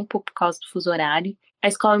tempo por causa do fuso horário. A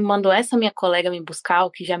escola me mandou essa minha colega me buscar, o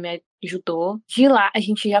que já me ajudou. De lá, a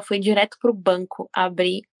gente já foi direto pro banco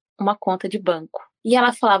abrir uma conta de banco. E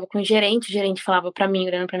ela falava com o gerente falava pra mim,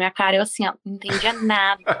 olhando pra minha cara, eu assim, não entendia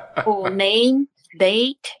nada. Name,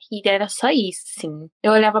 date, e era só isso, assim.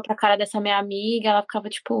 Eu olhava pra cara dessa minha amiga, ela ficava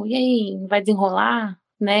tipo, e aí, vai desenrolar,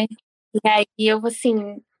 né? E aí eu,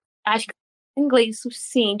 assim, acho que inglês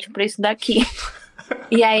suficiente pra isso daqui.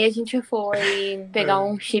 E aí a gente foi pegar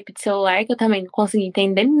um chip de celular, que eu também não consegui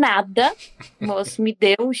entender nada. O moço me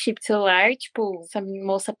deu o chip de celular, tipo, essa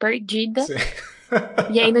moça perdida. Sim.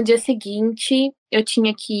 E aí no dia seguinte eu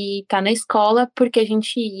tinha que estar na escola, porque a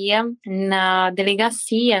gente ia na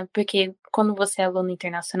delegacia, porque quando você é aluno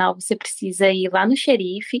internacional, você precisa ir lá no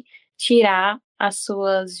xerife tirar as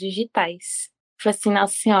suas digitais. Falei assim,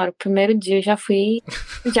 nossa senhora, o primeiro dia eu já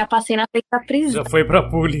passei na frente da prisão. Já foi pra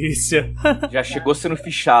polícia. Já chegou sendo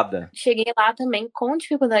fichada. Cheguei lá também com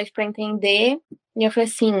dificuldade pra entender, e eu falei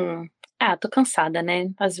assim, tô cansada, né?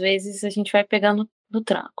 Às vezes a gente vai pegando no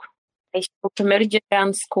tranco. Aí, o primeiro dia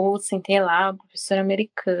no school, sentei lá, professora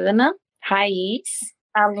americana, raiz,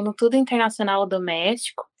 aluno tudo internacional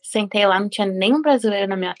doméstico. Sentei lá, não tinha nenhum brasileiro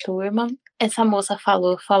na minha turma. Essa moça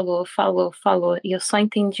falou, e eu só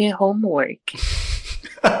entendi homework.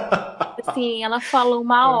 Assim, ela falou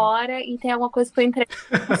 1 hora e tem alguma coisa que eu entreguei,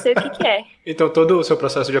 não sei o que é. Então todo o seu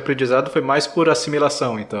processo de aprendizado foi mais por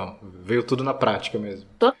assimilação, então? Veio tudo na prática mesmo?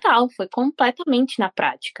 Total, foi completamente na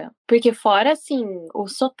prática. Porque fora, assim, o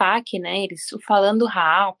sotaque, né, eles falando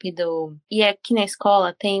rápido, e aqui na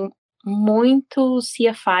escola tem muitos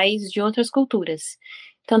CFIs de outras culturas.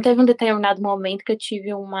 Então, teve um determinado momento que eu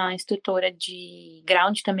tive uma instrutora de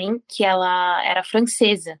ground também, que ela era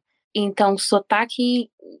francesa. Então, sotaque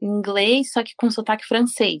inglês, só que com sotaque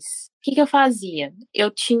francês. O que eu fazia? Eu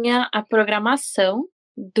tinha a programação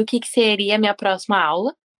do que seria a minha próxima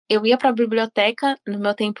aula. Eu ia para a biblioteca no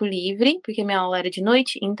meu tempo livre, porque minha aula era de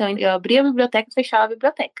noite, então eu abria a biblioteca e fechava a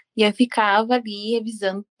biblioteca. E eu ficava ali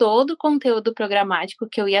revisando todo o conteúdo programático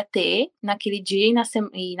que eu ia ter naquele dia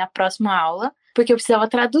e na próxima aula, porque eu precisava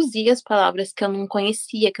traduzir as palavras que eu não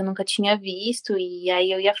conhecia, que eu nunca tinha visto, e aí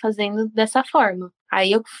eu ia fazendo dessa forma.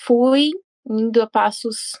 Aí eu fui indo a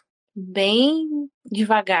passos bem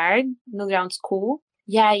devagar no ground school,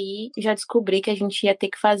 e aí já descobri que a gente ia ter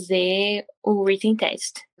que fazer o written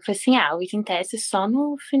test. Eu falei assim, o written test é só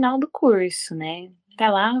no final do curso, né? Até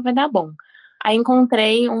lá vai dar bom. Aí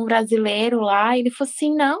encontrei um brasileiro lá e ele falou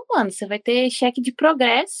assim, não, mano, você vai ter cheque de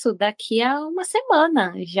progresso daqui a uma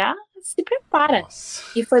semana, já se prepara. Nossa.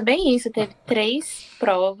 E foi bem isso, teve 3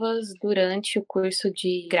 provas durante o curso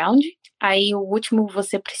de ground. Aí o último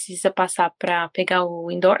você precisa passar para pegar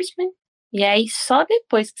o endorsement. E aí só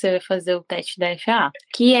depois que você vai fazer o teste da FAA,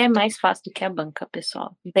 que é mais fácil do que a banca,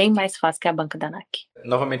 pessoal. Bem mais fácil que a banca da ANAC.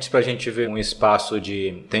 Novamente, para a gente ver um espaço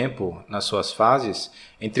de tempo nas suas fases,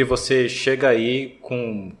 entre você chega aí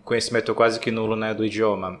com conhecimento quase que nulo, né, do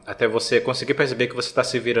idioma, até você conseguir perceber que você está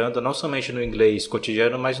se virando não somente no inglês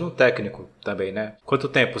cotidiano, mas no técnico também, né? Quanto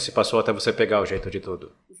tempo se passou até você pegar o jeito de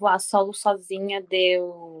tudo? Voar solo sozinha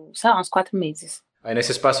deu, sei lá, uns 4 meses. Aí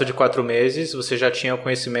nesse espaço de 4 meses, você já tinha o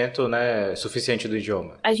conhecimento, né, suficiente do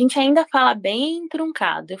idioma. A gente ainda fala bem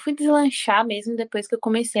truncado. Eu fui deslanchar mesmo depois que eu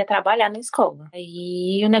comecei a trabalhar na escola.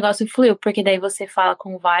 Aí o negócio fluiu, porque daí você fala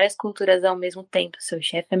com várias culturas ao mesmo tempo. Seu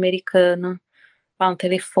chefe é americano, fala no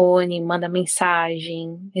telefone, manda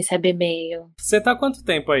mensagem, recebe e-mail. Você tá há quanto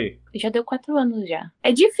tempo aí? Já deu 4 anos já.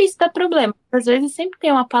 É difícil dar problema. Às vezes sempre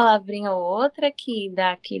tem uma palavrinha ou outra que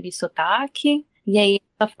dá aquele sotaque. E aí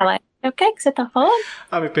ela fala, o que é que você tá falando?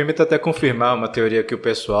 Me permita até confirmar uma teoria que o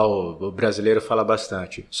pessoal o brasileiro fala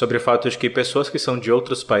bastante, sobre o fato de que pessoas que são de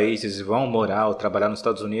outros países e vão morar ou trabalhar nos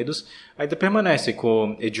Estados Unidos ainda permanecem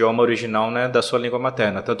com o idioma original, né, da sua língua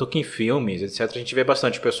materna. Tanto que em filmes, etc., a gente vê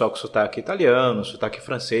bastante pessoal com sotaque italiano, sotaque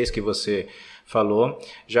francês, que você falou.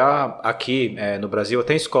 Já aqui no Brasil,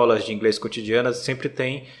 até em escolas de inglês cotidianas, sempre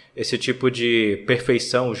tem esse tipo de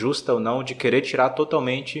perfeição, justa ou não, de querer tirar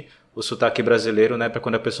totalmente o sotaque brasileiro, né, para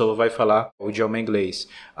quando a pessoa vai falar o idioma inglês.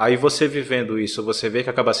 Aí você vivendo isso, você vê que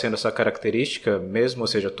acaba sendo essa característica mesmo, ou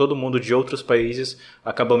seja, todo mundo de outros países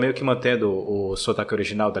acaba meio que mantendo o sotaque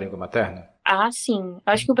original da língua materna? Ah, sim. Eu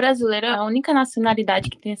acho que o brasileiro é a única nacionalidade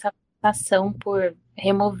que tem essa ação por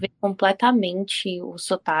remover completamente o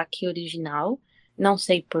sotaque original. Não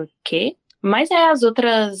sei por quê. Mas as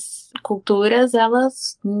outras culturas,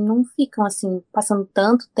 elas não ficam assim, passando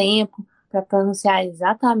tanto tempo para pronunciar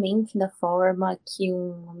exatamente da forma que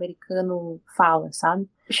um americano fala, sabe?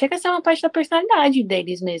 Chega a ser uma parte da personalidade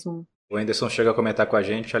deles mesmo. O Anderson chega a comentar com a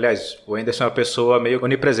gente. Aliás, o Anderson é uma pessoa meio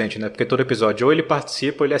onipresente, né? Porque todo episódio ou ele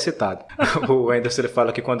participa ou ele é citado. O Anderson ele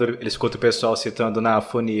fala que quando ele escuta o pessoal citando na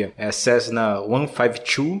fonia Cessna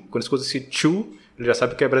 152, quando escuta esse 2, ele já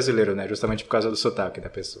sabe que é brasileiro, né? Justamente por causa do sotaque da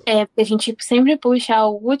pessoa. É, porque a gente sempre puxa a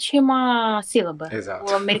última sílaba.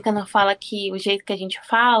 Exato. O americano fala que o jeito que a gente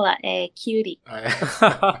fala é cutie.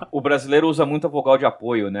 O brasileiro usa muito a vogal de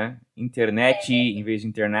apoio, né? Internet em vez de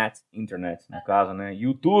internet no caso, né?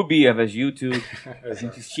 YouTube ao invés de YouTube. A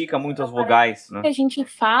gente estica muito as vogais, né? O que a gente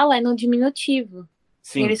fala é no diminutivo.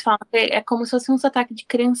 Sim. Eles falam que é como se fosse um sotaque de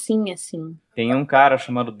criancinha, assim. Tem um cara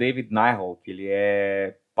chamado David Nihal, que ele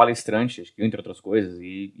é palestrante, acho que entre outras coisas,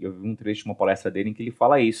 e eu vi um trecho de uma palestra dele em que ele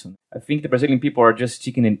fala isso. I think the Brazilian people are just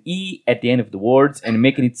sticking an E at the end of the words and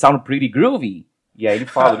making it sound pretty groovy. E aí ele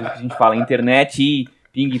fala, a gente fala internet,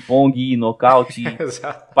 ping-pong, nocaute.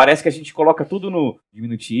 Parece que a gente coloca tudo no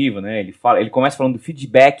diminutivo, né? Ele começa falando do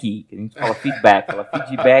feedback, que a gente fala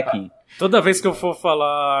feedback. Toda vez que eu for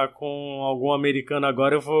falar com algum americano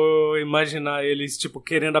agora, eu vou imaginar eles, tipo,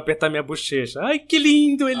 querendo apertar minha bochecha. Ai, que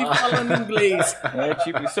lindo ele falando inglês. É,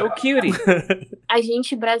 tipo, isso é o cutie. A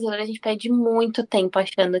gente brasileiro, a gente perde muito tempo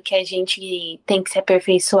achando que a gente tem que se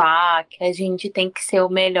aperfeiçoar, que a gente tem que ser o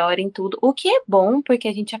melhor em tudo. O que é bom, porque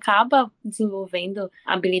a gente acaba desenvolvendo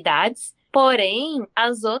habilidades. Porém,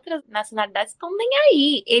 as outras nacionalidades estão nem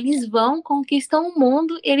aí. Eles vão, conquistam o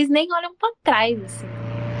mundo, eles nem olham pra trás, assim.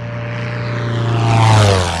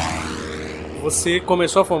 Você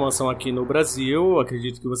começou a formação aqui no Brasil,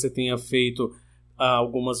 acredito que você tenha feito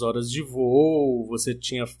algumas horas de voo, você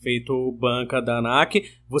tinha feito banca da ANAC,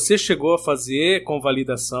 você chegou a fazer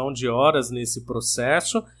convalidação de horas nesse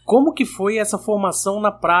processo. Como que foi essa formação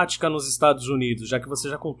na prática nos Estados Unidos? Já que você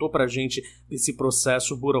já contou pra gente esse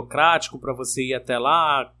processo burocrático para você ir até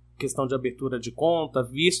lá, questão de abertura de conta,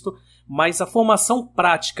 visto, mas a formação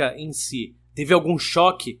prática em si, teve algum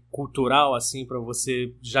choque cultural, assim, pra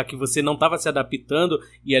você, já que você não estava se adaptando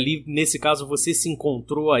e ali, nesse caso, você se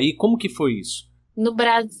encontrou aí? Como que foi isso? No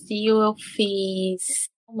Brasil, eu fiz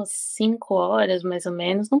umas 5 horas, mais ou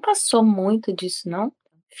menos. Não passou muito disso, não.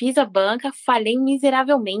 Fiz a banca, falhei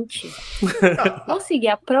miseravelmente. Consegui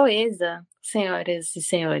a proeza, senhoras e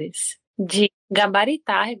senhores, de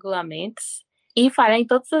gabaritar regulamentos e falhar em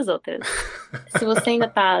todas as outras. Se você ainda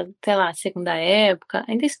tá, sei lá, segunda época,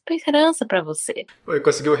 ainda tem esperança pra você. Pô, e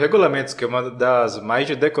conseguiu regulamentos, que é uma das mais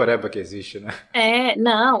de decoreba que existe, né?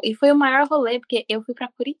 Não, e foi o maior rolê, porque eu fui pra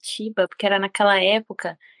Curitiba, porque era naquela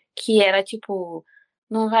época que era tipo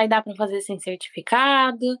não vai dar para fazer sem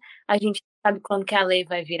certificado, a gente não sabe quando que a lei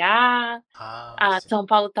vai virar, a Sim. São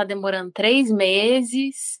Paulo tá demorando 3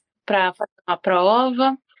 meses para fazer uma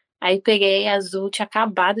prova. Aí peguei azul, tinha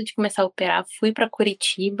acabado de começar a operar, fui para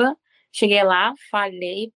Curitiba, cheguei lá,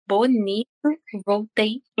 falhei, bonito,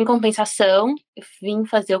 voltei. Em compensação, eu vim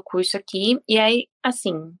fazer o curso aqui, e aí,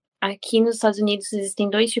 assim, aqui nos Estados Unidos existem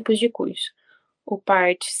 2 tipos de curso. O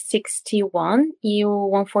Part 61 e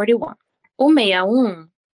o 141. O 61,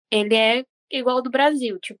 ele é igual ao do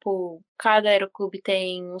Brasil, tipo, cada aeroclube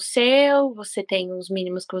tem o seu, você tem os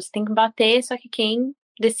mínimos que você tem que bater, só que quem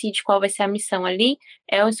decide qual vai ser a missão ali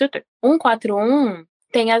é o instrutor. 141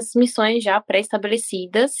 tem as missões já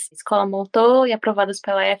pré-estabelecidas, a escola montou e aprovadas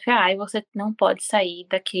pela FAA, e você não pode sair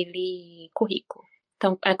daquele currículo.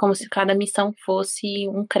 Então, é como se cada missão fosse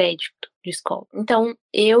um crédito de escola. Então,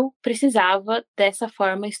 eu precisava dessa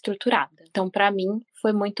forma estruturada. Então, para mim,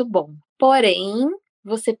 foi muito bom. Porém,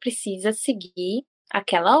 você precisa seguir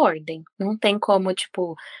aquela ordem. Não tem como,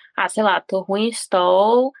 tipo, sei lá, tô ruim em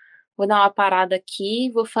stall, vou dar uma parada aqui,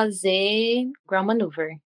 vou fazer ground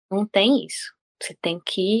maneuver. Não tem isso. Você tem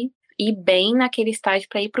que ir bem naquele estágio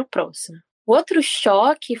para ir pro próximo. O outro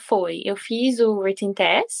choque foi, eu fiz o written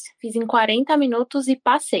test, fiz em 40 minutos e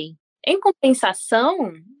passei. Em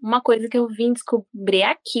compensação, uma coisa que eu vim descobrir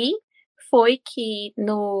aqui foi que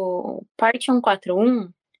no Part 141,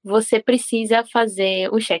 você precisa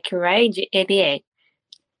fazer o check ride,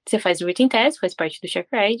 você faz o written test, faz parte do check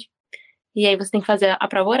ride, e aí você tem que fazer a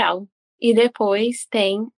prova oral. E depois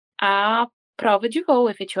tem a prova de voo,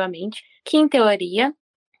 efetivamente, que em teoria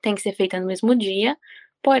tem que ser feita no mesmo dia.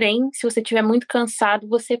 Porém, se você estiver muito cansado,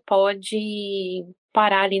 você pode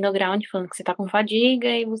parar ali no ground falando que você tá com fadiga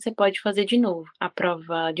e você pode fazer de novo a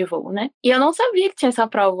prova de voo, né? E eu não sabia que tinha essa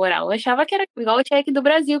prova oral. Eu achava que era igual o check do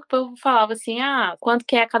Brasil, que o povo falava assim, quanto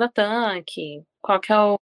que é cada tanque? Qual que é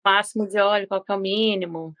o máximo de óleo? Qual que é o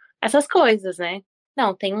mínimo? Essas coisas, né?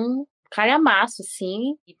 Não, tem um calhamaço,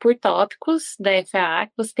 assim, e por tópicos da FAA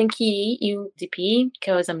que você tem que ir, e o DP,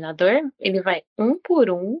 que é o examinador, ele vai um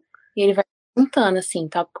por um, e ele vai perguntando, assim,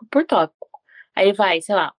 tópico por tópico. Aí vai,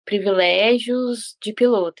 sei lá, privilégios de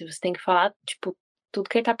piloto, e você tem que falar, tipo, tudo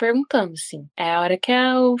que ele tá perguntando, assim. É a hora que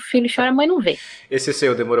o filho chora, a mãe não vê. Esse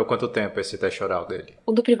seu demorou quanto tempo, esse teste oral dele?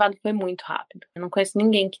 O do privado foi muito rápido. Eu não conheço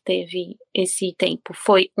ninguém que teve esse tempo.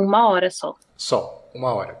 Foi 1 hora só. Só 1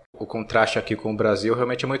 hora. O contraste aqui com o Brasil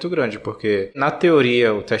realmente é muito grande, porque na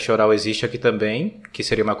teoria o teste oral existe aqui também, que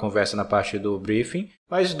seria uma conversa na parte do briefing,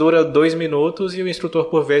 mas dura 2 minutos e o instrutor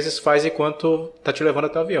por vezes faz enquanto tá te levando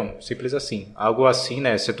até o avião. Simples assim. Algo assim,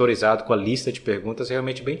 né, setorizado com a lista de perguntas é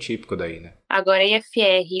realmente bem típico daí, né? Agora,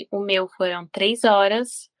 IFR, o meu foram 3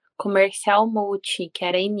 horas. Comercial multi, que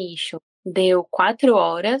era initial, deu 4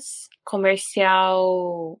 horas.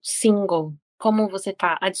 Comercial single, como você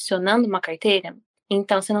tá adicionando uma carteira,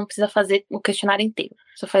 então você não precisa fazer o questionário inteiro.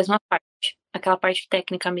 Só faz uma parte, aquela parte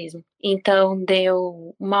técnica mesmo. Então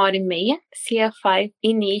deu 1h30. CFI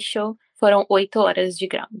initial foram 8 horas de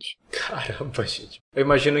ground. Caramba, gente. Eu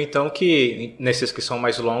imagino então que nesses que são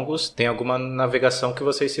mais longos tem alguma navegação que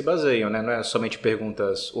vocês se baseiam, né? Não é somente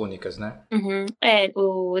perguntas únicas, né? Uhum.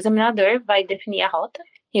 O examinador vai definir a rota.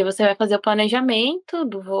 E você vai fazer o planejamento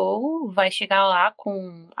do voo, vai chegar lá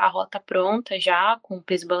com a rota pronta já, com o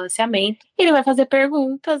peso e balanceamento. Ele vai fazer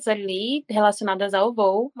perguntas ali relacionadas ao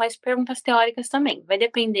voo, mas perguntas teóricas também. Vai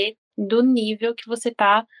depender do nível que você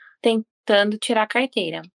está tentando tirar a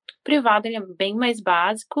carteira. O privado ele é bem mais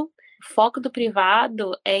básico. O foco do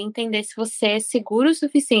privado é entender se você é seguro o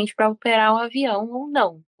suficiente para operar um avião ou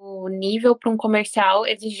não. O nível para um comercial,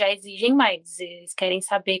 eles já exigem mais. Eles querem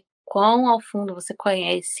saber quão ao fundo você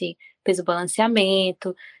conhece peso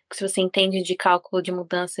balanceamento, se você entende de cálculo de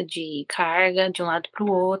mudança de carga de um lado para o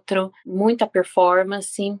outro, muita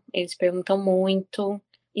performance, eles perguntam muito.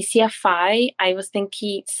 E se CFI, aí você tem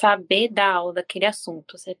que saber dar aula daquele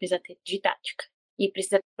assunto, você precisa ter didática. E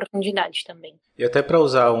precisa ter profundidade também. E até para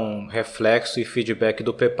usar um reflexo e feedback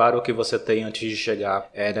do preparo que você tem antes de chegar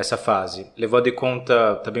nessa fase, levando em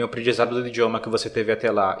conta também o aprendizado do idioma que você teve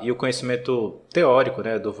até lá e o conhecimento teórico,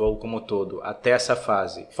 né, do voo como um todo, até essa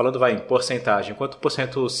fase. Falando em porcentagem, quanto por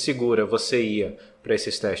cento segura você ia para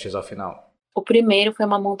esses testes ao final? O primeiro foi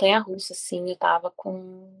uma montanha-russa, assim, eu tava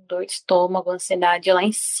com dor de estômago, ansiedade lá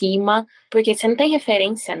em cima, porque você não tem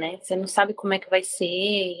referência, né, você não sabe como é que vai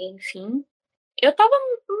ser, enfim. Eu tava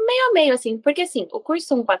meio a meio, assim, porque assim, o curso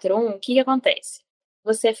 141, o que acontece?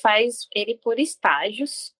 Você faz ele por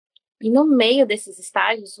estágios, e no meio desses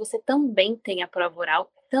estágios, você também tem a prova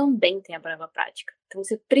oral, também tem a prova prática. Então,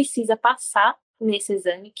 você precisa passar nesse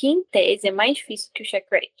exame, que em tese é mais difícil que o check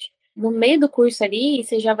rate. no meio do curso ali,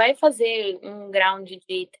 você já vai fazer um ground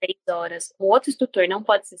de 3 horas. O outro instrutor não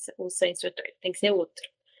pode ser o seu instrutor, tem que ser outro.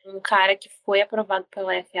 Um cara que foi aprovado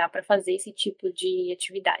pela EFA para fazer esse tipo de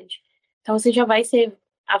atividade. Então, você já vai ser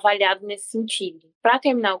avaliado nesse sentido. Para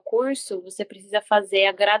terminar o curso, você precisa fazer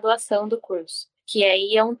a graduação do curso, que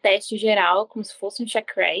aí é um teste geral, como se fosse um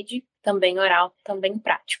check-read, também oral, também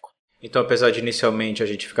prático. Então, apesar de inicialmente a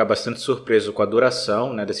gente ficar bastante surpreso com a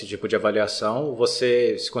duração, né, desse tipo de avaliação,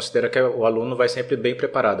 você se considera que o aluno vai sempre bem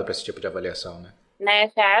preparado para esse tipo de avaliação, né? Na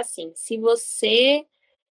FA, assim, se você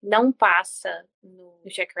não passa no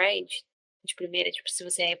check-read de primeira, tipo, se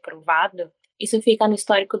você é reprovado, isso fica no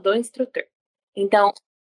histórico do instrutor. Então,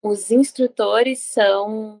 os instrutores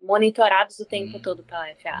são monitorados o tempo todo pela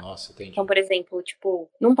FA. Nossa, entendi. Então, por exemplo, tipo,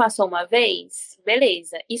 não passou uma vez?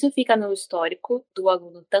 Beleza. Isso fica no histórico do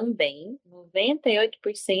aluno também.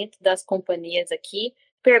 98% das companhias aqui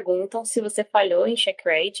perguntam se você falhou em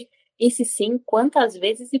check-read e se sim, quantas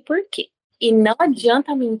vezes e por quê. E não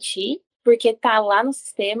adianta mentir, porque tá lá no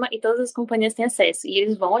sistema e todas as companhias têm acesso e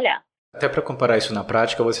eles vão olhar. Até para comparar isso na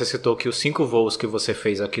prática, você citou que os 5 voos que você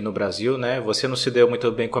fez aqui no Brasil, né, você não se deu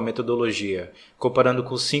muito bem com a metodologia. Comparando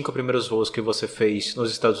com os 5 primeiros voos que você fez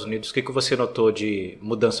nos Estados Unidos, o que você notou de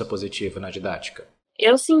mudança positiva na didática?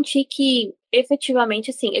 Eu senti que, efetivamente,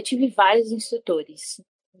 assim, eu tive vários instrutores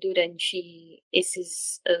durante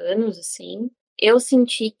esses anos, assim. Eu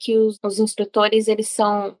senti que os instrutores, eles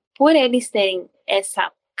são, por eles terem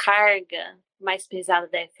essa carga mais pesada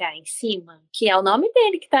da FA em cima, que é o nome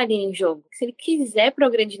dele que tá ali em jogo. Se ele quiser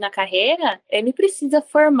progredir na carreira, ele precisa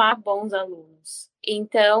formar bons alunos.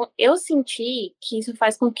 Então, eu senti que isso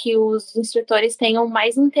faz com que os instrutores tenham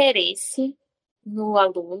mais interesse no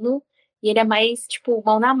aluno e ele é mais, tipo,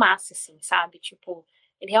 mão na massa, assim, sabe? Tipo,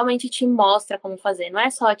 ele realmente te mostra como fazer. Não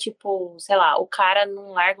é só, tipo, sei lá, o cara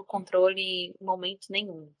não larga o controle em momento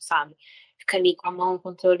nenhum, sabe? Fica ali com a mão no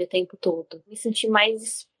controle o tempo todo. Me senti mais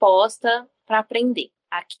exposta para aprender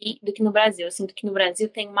aqui do que no Brasil. Eu sinto que no Brasil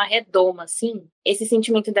tem uma redoma, assim. Esse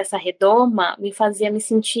sentimento dessa redoma me fazia me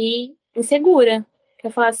sentir insegura.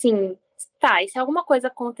 Eu falava assim, tá, e se alguma coisa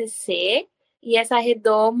acontecer e essa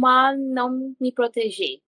redoma não me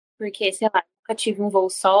proteger? Porque, sei lá, nunca tive um voo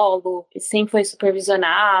solo, sempre foi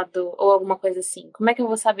supervisionado ou alguma coisa assim. Como é que eu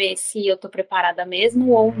vou saber se eu tô preparada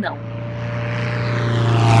mesmo ou não?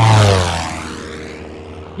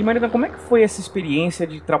 E Marina, como é que foi essa experiência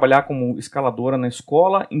de trabalhar como escaladora na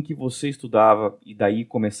escola em que você estudava e daí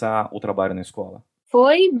começar o trabalho na escola?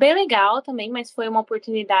 Foi bem legal também, mas foi uma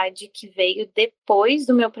oportunidade que veio depois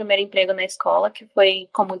do meu primeiro emprego na escola, que foi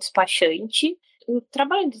como despachante. O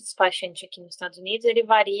trabalho de despachante aqui nos Estados Unidos, ele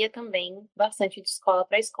varia também bastante de escola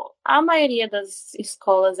para escola. A maioria das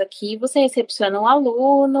escolas aqui, você recepciona um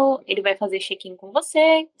aluno, ele vai fazer check-in com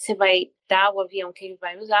você, você vai dar o avião que ele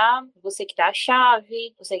vai usar, você que dá a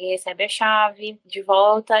chave, você que recebe a chave de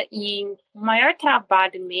volta, e o maior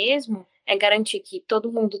trabalho mesmo é garantir que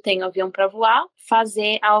todo mundo tem o avião para voar,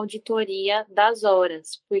 fazer a auditoria das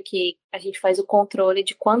horas, porque a gente faz o controle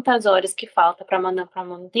de quantas horas que falta para mandar para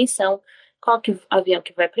manutenção, qual que avião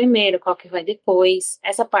que vai primeiro, qual que vai depois.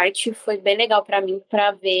 Essa parte foi bem legal para mim,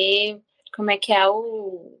 para ver como é que é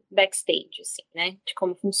o backstage, assim, né, de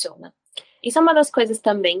como funciona. Isso é uma das coisas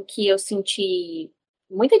também que eu senti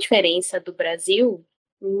muita diferença do Brasil,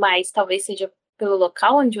 mas talvez seja pelo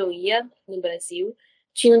local onde eu ia no Brasil.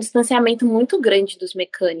 Tinha um distanciamento muito grande dos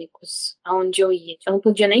mecânicos aonde eu ia. Eu não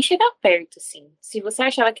podia nem chegar perto, assim. Se você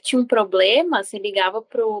achava que tinha um problema, você ligava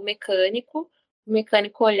pro mecânico, o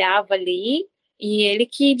mecânico olhava ali e ele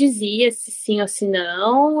que dizia se sim ou se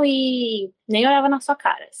não e nem olhava na sua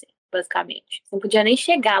cara, assim, basicamente. Você não podia nem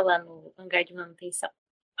chegar lá no hangar de manutenção.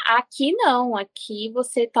 Aqui não, aqui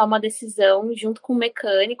você toma a decisão junto com o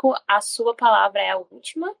mecânico, a sua palavra é a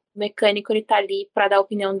última. O mecânico ele tá ali para dar a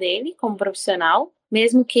opinião dele como profissional,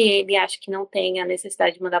 mesmo que ele ache que não tenha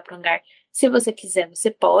necessidade de mandar para o hangar. Se você quiser, você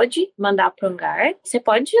pode mandar para o hangar. Você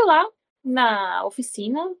pode ir lá na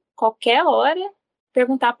oficina, qualquer hora,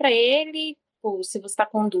 perguntar para ele, ou se você está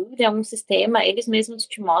com dúvida em algum sistema, eles mesmos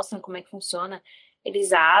te mostram como é que funciona.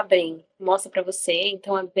 Eles abrem, mostram para você,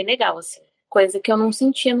 então é bem legal, assim. Coisa que eu não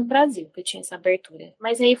sentia no Brasil, que eu tinha essa abertura.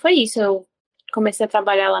 Mas aí foi isso, eu comecei a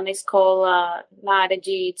trabalhar lá na escola, na área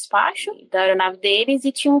de despacho da aeronave deles,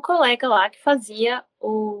 e tinha um colega lá que fazia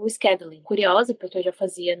o scheduling. Curiosa, porque eu já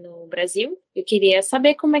fazia no Brasil. Eu queria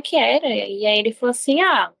saber como é que era. E aí ele falou assim,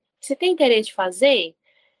 você tem interesse de fazer?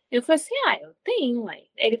 Eu falei assim, eu tenho, ué.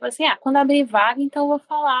 Ele falou assim, quando abrir vaga, então eu vou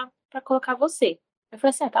falar pra colocar você. Eu falei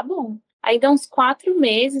assim, tá bom. Aí, dá uns 4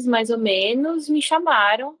 meses, mais ou menos, me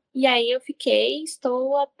chamaram. E aí eu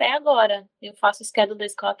estou até agora. Eu faço schedule da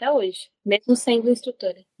escola até hoje, mesmo sendo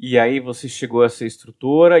instrutora. E aí você chegou a ser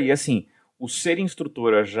instrutora e assim, o ser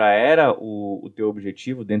instrutora já era o teu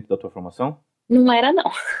objetivo dentro da tua formação? Não era,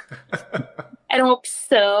 não. Era uma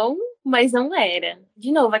opção, mas não era.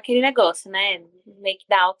 De novo, aquele negócio, né? Meio que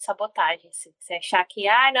da autossabotagem. Você achar que,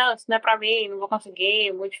 não, isso não é pra mim, não vou conseguir,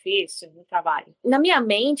 é muito difícil, no trabalho. Na minha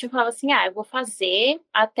mente, eu falava assim, eu vou fazer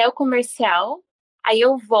até o comercial, aí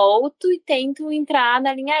eu volto e tento entrar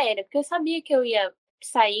na linha aérea, porque eu sabia que eu ia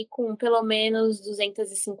sair com pelo menos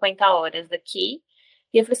 250 horas daqui.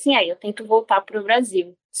 E eu falei assim, eu tento voltar pro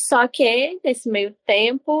Brasil. Só que, nesse meio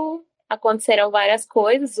tempo, aconteceram várias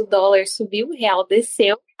coisas, o dólar subiu, o real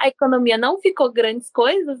desceu, a economia não ficou grandes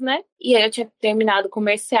coisas, né? E aí eu tinha terminado o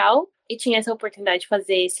comercial e tinha essa oportunidade de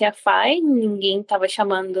fazer CFI, ninguém estava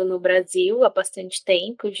chamando no Brasil há bastante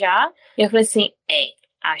tempo já. E eu falei assim,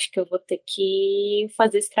 acho que eu vou ter que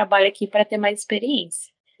fazer esse trabalho aqui para ter mais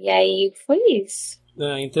experiência. E aí foi isso.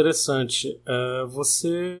 Interessante.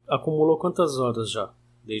 Você acumulou quantas horas já,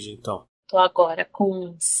 desde então? Tô agora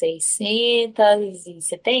com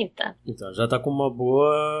 670. Então, já está com uma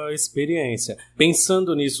boa experiência.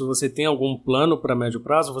 Pensando nisso, você tem algum plano para médio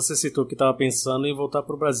prazo? Você citou que estava pensando em voltar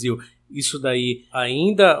para o Brasil. Isso daí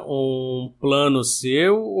ainda um plano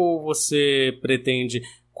seu ou você pretende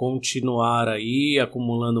continuar aí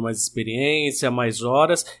acumulando mais experiência, mais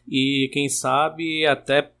horas e quem sabe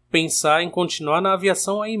até pensar em continuar na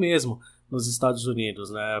aviação aí mesmo, nos Estados Unidos,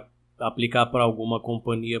 né? Aplicar para alguma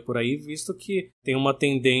companhia por aí, visto que tem uma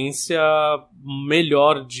tendência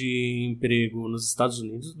melhor de emprego nos Estados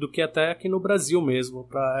Unidos do que até aqui no Brasil mesmo,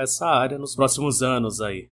 para essa área nos próximos anos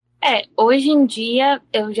aí. Hoje em dia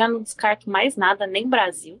eu já não descarto mais nada, nem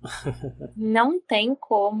Brasil. Não tem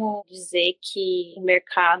como dizer que o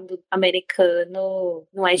mercado americano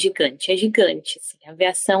não é gigante. É gigante, assim. A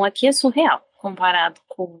aviação aqui é surreal. Comparado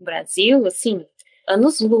com o Brasil, assim,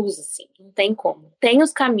 anos-luz, assim, não tem como. Tem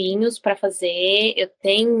os caminhos para fazer, eu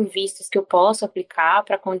tenho vistos que eu posso aplicar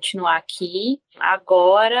para continuar aqui.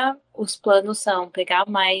 Agora, os planos são pegar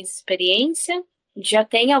mais experiência. Já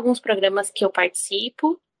tem alguns programas que eu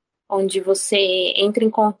participo, onde você entra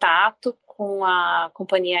em contato com a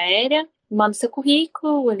companhia aérea, manda o seu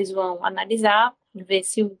currículo, eles vão analisar, ver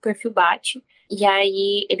se o perfil bate. E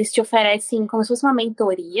aí, eles te oferecem como se fosse uma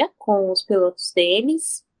mentoria com os pilotos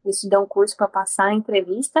deles. Eles te dão um curso para passar a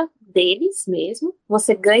entrevista deles mesmo.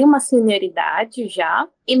 Você ganha uma senioridade já.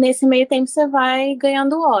 E nesse meio tempo você vai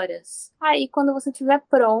ganhando horas. Aí quando você estiver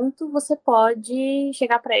pronto, você pode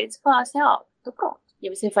chegar para eles e falar assim, tô pronto. E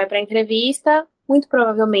aí você vai para a entrevista. Muito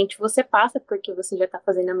provavelmente você passa, porque você já está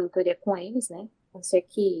fazendo a mentoria com eles, né? A não ser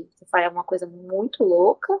que você faça alguma coisa muito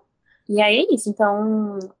louca. E aí é isso.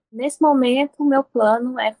 Então, nesse momento, o meu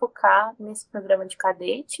plano é focar nesse programa de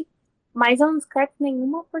cadete. Mas eu não descarto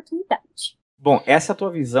nenhuma oportunidade. Bom, essa é a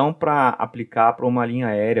tua visão para aplicar para uma linha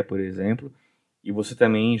aérea, por exemplo, e você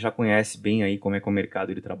também já conhece bem aí como é que é o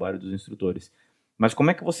mercado de trabalho dos instrutores. Mas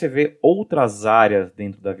como é que você vê outras áreas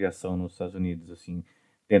dentro da aviação nos Estados Unidos, assim,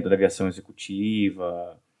 dentro da aviação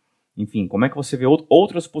executiva, enfim, como é que você vê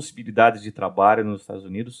outras possibilidades de trabalho nos Estados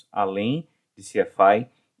Unidos, além de CFI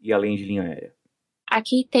e além de linha aérea?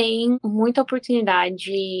 Aqui tem muita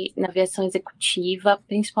oportunidade na aviação executiva,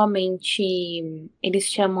 principalmente eles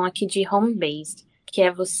chamam aqui de home-based, que é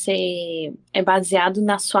baseado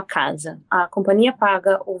na sua casa. A companhia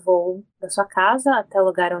paga o voo da sua casa até o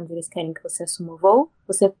lugar onde eles querem que você assuma o voo.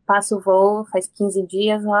 Você passa o voo, faz 15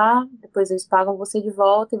 dias lá, depois eles pagam você de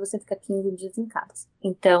volta e você fica 15 dias em casa.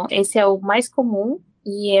 Então, esse é o mais comum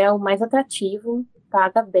e é o mais atrativo.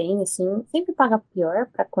 Paga bem, assim, sempre paga pior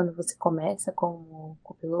para quando você começa como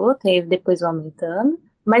copiloto e depois vai aumentando,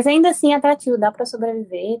 mas ainda assim é atrativo, dá para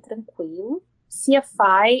sobreviver tranquilo.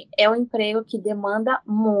 CFI é um emprego que demanda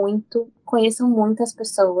muito, conheço muitas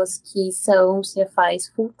pessoas que são CFIs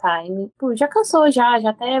full time, já cansou já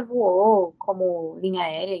até voou como linha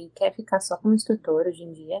aérea e quer ficar só como instrutor hoje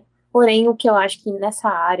em dia. Porém, o que eu acho que nessa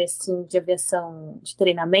área, assim, de aviação de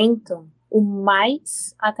treinamento, o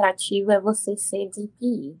mais atrativo é você ser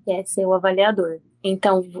DPI, que é ser o avaliador.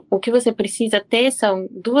 Então, o que você precisa ter são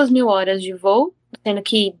 2.000 horas de voo, sendo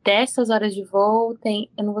que dessas horas de voo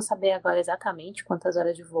eu não vou saber agora exatamente quantas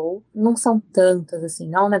horas de voo, não são tantas, assim,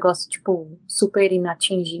 não é um negócio, tipo, super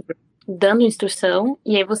inatingível. Dando instrução,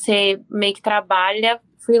 e aí você meio que trabalha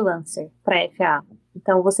freelancer para FAA.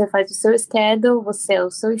 Então, você faz o seu schedule, você é o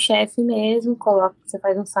seu chefe mesmo, você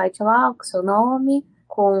faz um site lá com o seu nome,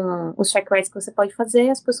 com os check rides que você pode fazer,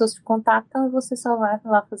 as pessoas te contactam e você só vai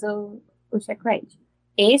lá fazer o check ride.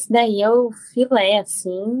 Esse daí é o filé,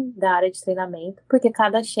 assim, da área de treinamento, porque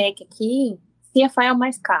cada cheque aqui, CFI é o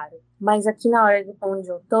mais caro. Mas aqui na hora onde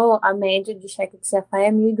eu tô, a média de cheque de CFI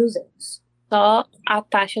é 1.200. Só a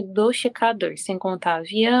taxa do checador, sem contar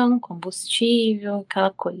avião, combustível,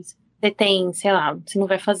 aquela coisa. Você tem, sei lá, você não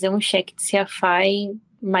vai fazer um cheque de CFI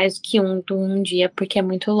mais do que um dia, porque é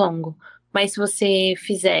muito longo. Mas se você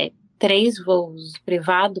fizer 3 voos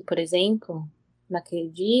privado, por exemplo, naquele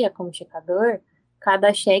dia, como checador,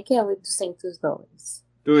 cada cheque é $800.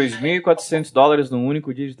 $2.400 num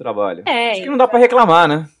único dia de trabalho. É. Acho que não dá pra reclamar,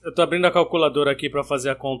 né? Eu tô abrindo a calculadora aqui pra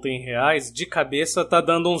fazer a conta em reais. De cabeça tá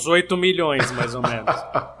dando uns 8 milhões, mais ou menos.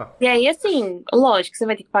 E aí, assim, lógico, você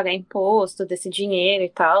vai ter que pagar imposto desse dinheiro e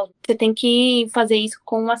tal. Você tem que fazer isso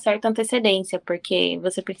com uma certa antecedência, porque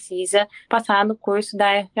você precisa passar no curso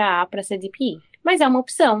da FAA para CDPI. Mas é uma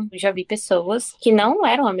opção. Eu já vi pessoas que não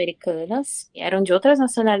eram americanas, eram de outras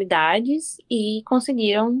nacionalidades e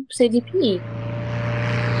conseguiram CDPI.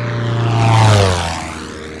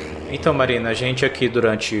 Então, Marina, a gente aqui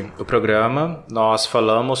durante o programa, nós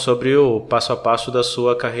falamos sobre o passo a passo da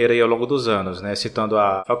sua carreira aí ao longo dos anos, né? Citando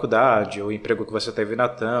a faculdade, o emprego que você teve na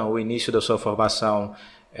TAM, o início da sua formação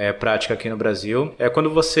prática aqui no Brasil. Quando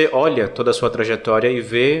você olha toda a sua trajetória e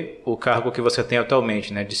vê o cargo que você tem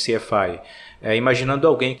atualmente, né, de CFI, imaginando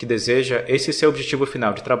alguém que deseja esse seu objetivo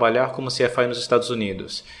final, de trabalhar como CFI nos Estados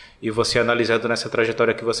Unidos, e você analisando nessa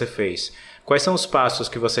trajetória que você fez, quais são os passos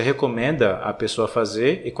que você recomenda a pessoa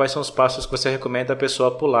fazer e quais são os passos que você recomenda a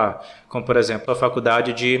pessoa pular? Como, por exemplo, a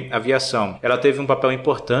faculdade de aviação. Ela teve um papel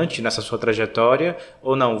importante nessa sua trajetória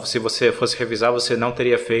ou não? Se você fosse revisar, você não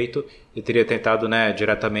teria feito e teria tentado, né,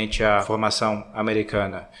 diretamente a formação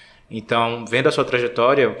americana. Então, vendo a sua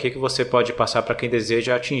trajetória, o que você pode passar para quem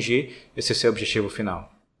deseja atingir esse seu objetivo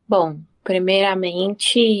final? Bom,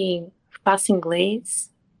 primeiramente, faça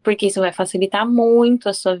inglês, porque isso vai facilitar muito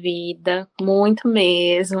a sua vida, muito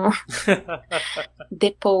mesmo.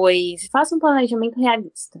 Depois, faça um planejamento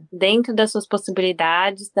realista, dentro das suas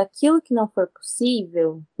possibilidades, daquilo que não for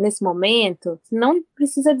possível, nesse momento, não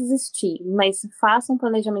precisa desistir, mas faça um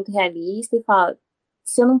planejamento realista e fala,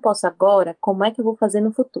 se eu não posso agora, como é que eu vou fazer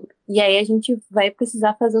no futuro? E aí a gente vai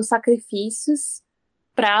precisar fazer os sacrifícios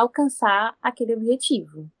para alcançar aquele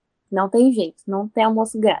objetivo. Não tem jeito, não tem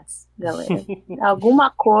almoço grátis, galera. Alguma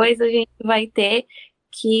coisa a gente vai ter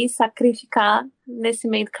que sacrificar nesse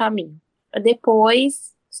meio do caminho.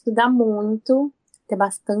 Depois, estudar muito, ter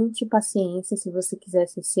bastante paciência se você quiser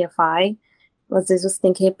ser CFI. Às vezes você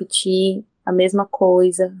tem que repetir a mesma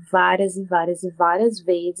coisa várias e várias e várias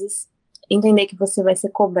vezes. Entender que você vai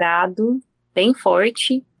ser cobrado bem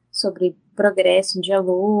forte sobre progresso de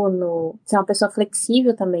aluno, ser uma pessoa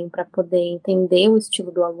flexível também para poder entender o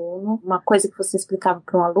estilo do aluno. Uma coisa que você explicava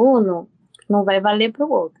para um aluno não vai valer para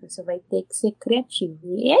o outro, você vai ter que ser criativo.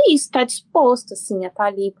 E é isso, estar disposto assim, a estar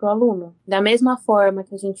ali para o aluno. Da mesma forma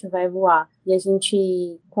que a gente vai voar e a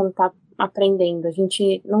gente, quando está aprendendo, a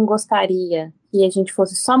gente não gostaria que a gente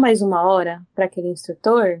fosse só mais uma hora para aquele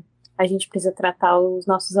instrutor, a gente precisa tratar os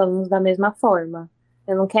nossos alunos da mesma forma.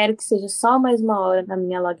 Eu não quero que seja só mais uma hora na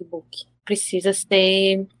minha logbook. Precisa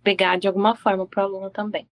ser pegar de alguma forma para o aluno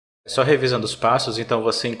também. Só revisando os passos, então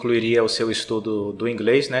você incluiria o seu estudo do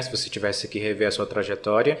inglês, né, se você tivesse que rever a sua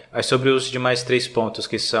trajetória. Aí sobre os demais 3 pontos,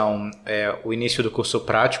 que são o início do curso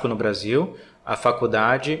prático no Brasil, a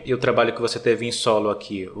faculdade e o trabalho que você teve em solo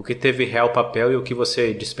aqui. O que teve real papel e o que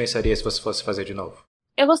você dispensaria se você fosse fazer de novo?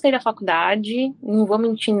 Eu gostei da faculdade, não vou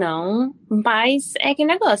mentir não, mas é que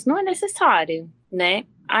negócio, não é necessário, né?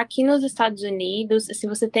 Aqui nos Estados Unidos, se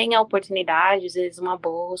você tem a oportunidade, às vezes uma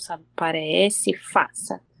bolsa, parece,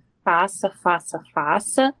 faça.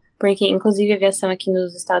 Faça, porque inclusive a aviação aqui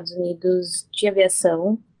nos Estados Unidos de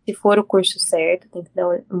aviação, se for o curso certo, tem que dar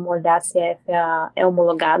uma olhada se a FAA é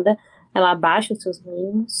homologada, ela abaixa os seus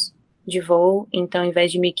mínimos de voo, então ao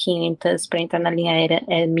invés de 1.500 para entrar na linha aérea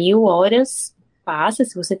é 1.000 horas, faça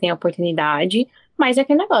se você tem a oportunidade, mas é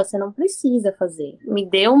aquele negócio, você não precisa fazer. Me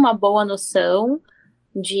deu uma boa noção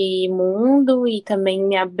de mundo e também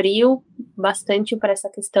me abriu bastante para essa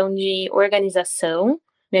questão de organização.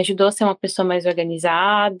 Me ajudou a ser uma pessoa mais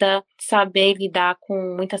organizada, saber lidar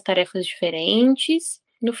com muitas tarefas diferentes.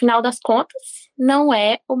 No final das contas, não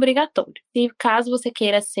é obrigatório. Se caso você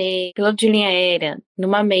queira ser piloto de linha aérea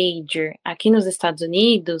numa major aqui nos Estados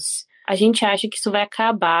Unidos, a gente acha que isso vai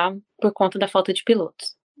acabar por conta da falta de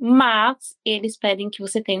pilotos. Mas eles pedem que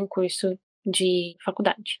você tenha um curso de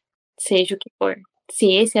faculdade, seja o que for. Se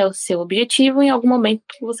esse é o seu objetivo, em algum momento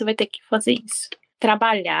você vai ter que fazer isso.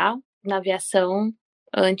 Trabalhar na aviação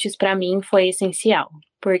antes, para mim, foi essencial,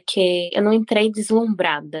 porque eu não entrei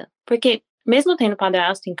deslumbrada. Porque Mesmo tendo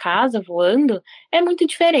padrasto em casa, voando, é muito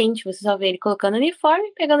diferente. Você só vê ele colocando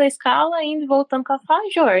uniforme, pegando a escala, indo e voltando com a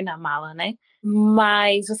fajor na mala, né?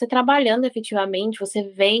 Mas você trabalhando efetivamente, você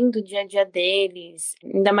vendo o dia a dia deles,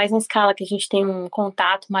 ainda mais na escala que a gente tem um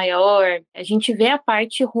contato maior, a gente vê a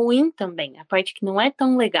parte ruim também, a parte que não é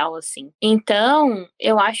tão legal assim. Então,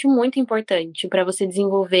 eu acho muito importante para você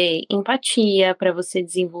desenvolver empatia, para você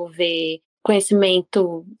desenvolver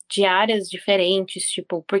conhecimento de áreas diferentes,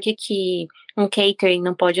 tipo, por que que um catering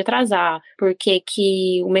não pode atrasar, por que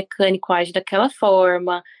que o mecânico age daquela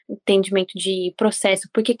forma, entendimento de processo,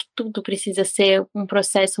 por que que tudo precisa ser um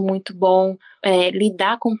processo muito bom,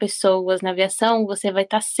 lidar com pessoas na aviação, você vai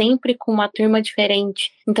estar sempre com uma turma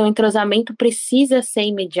diferente, então o entrosamento precisa ser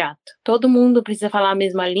imediato, todo mundo precisa falar a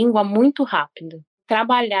mesma língua muito rápido.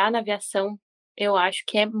 Trabalhar na aviação eu acho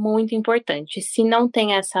que é muito importante. Se não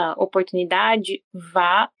tem essa oportunidade,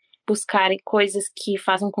 vá buscar coisas que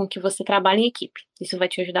façam com que você trabalhe em equipe. Isso vai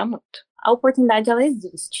te ajudar muito. A oportunidade, ela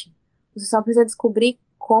existe. Você só precisa descobrir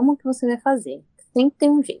como que você vai fazer. Sempre tem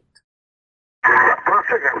um jeito.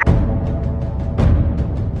 Prosseguindo.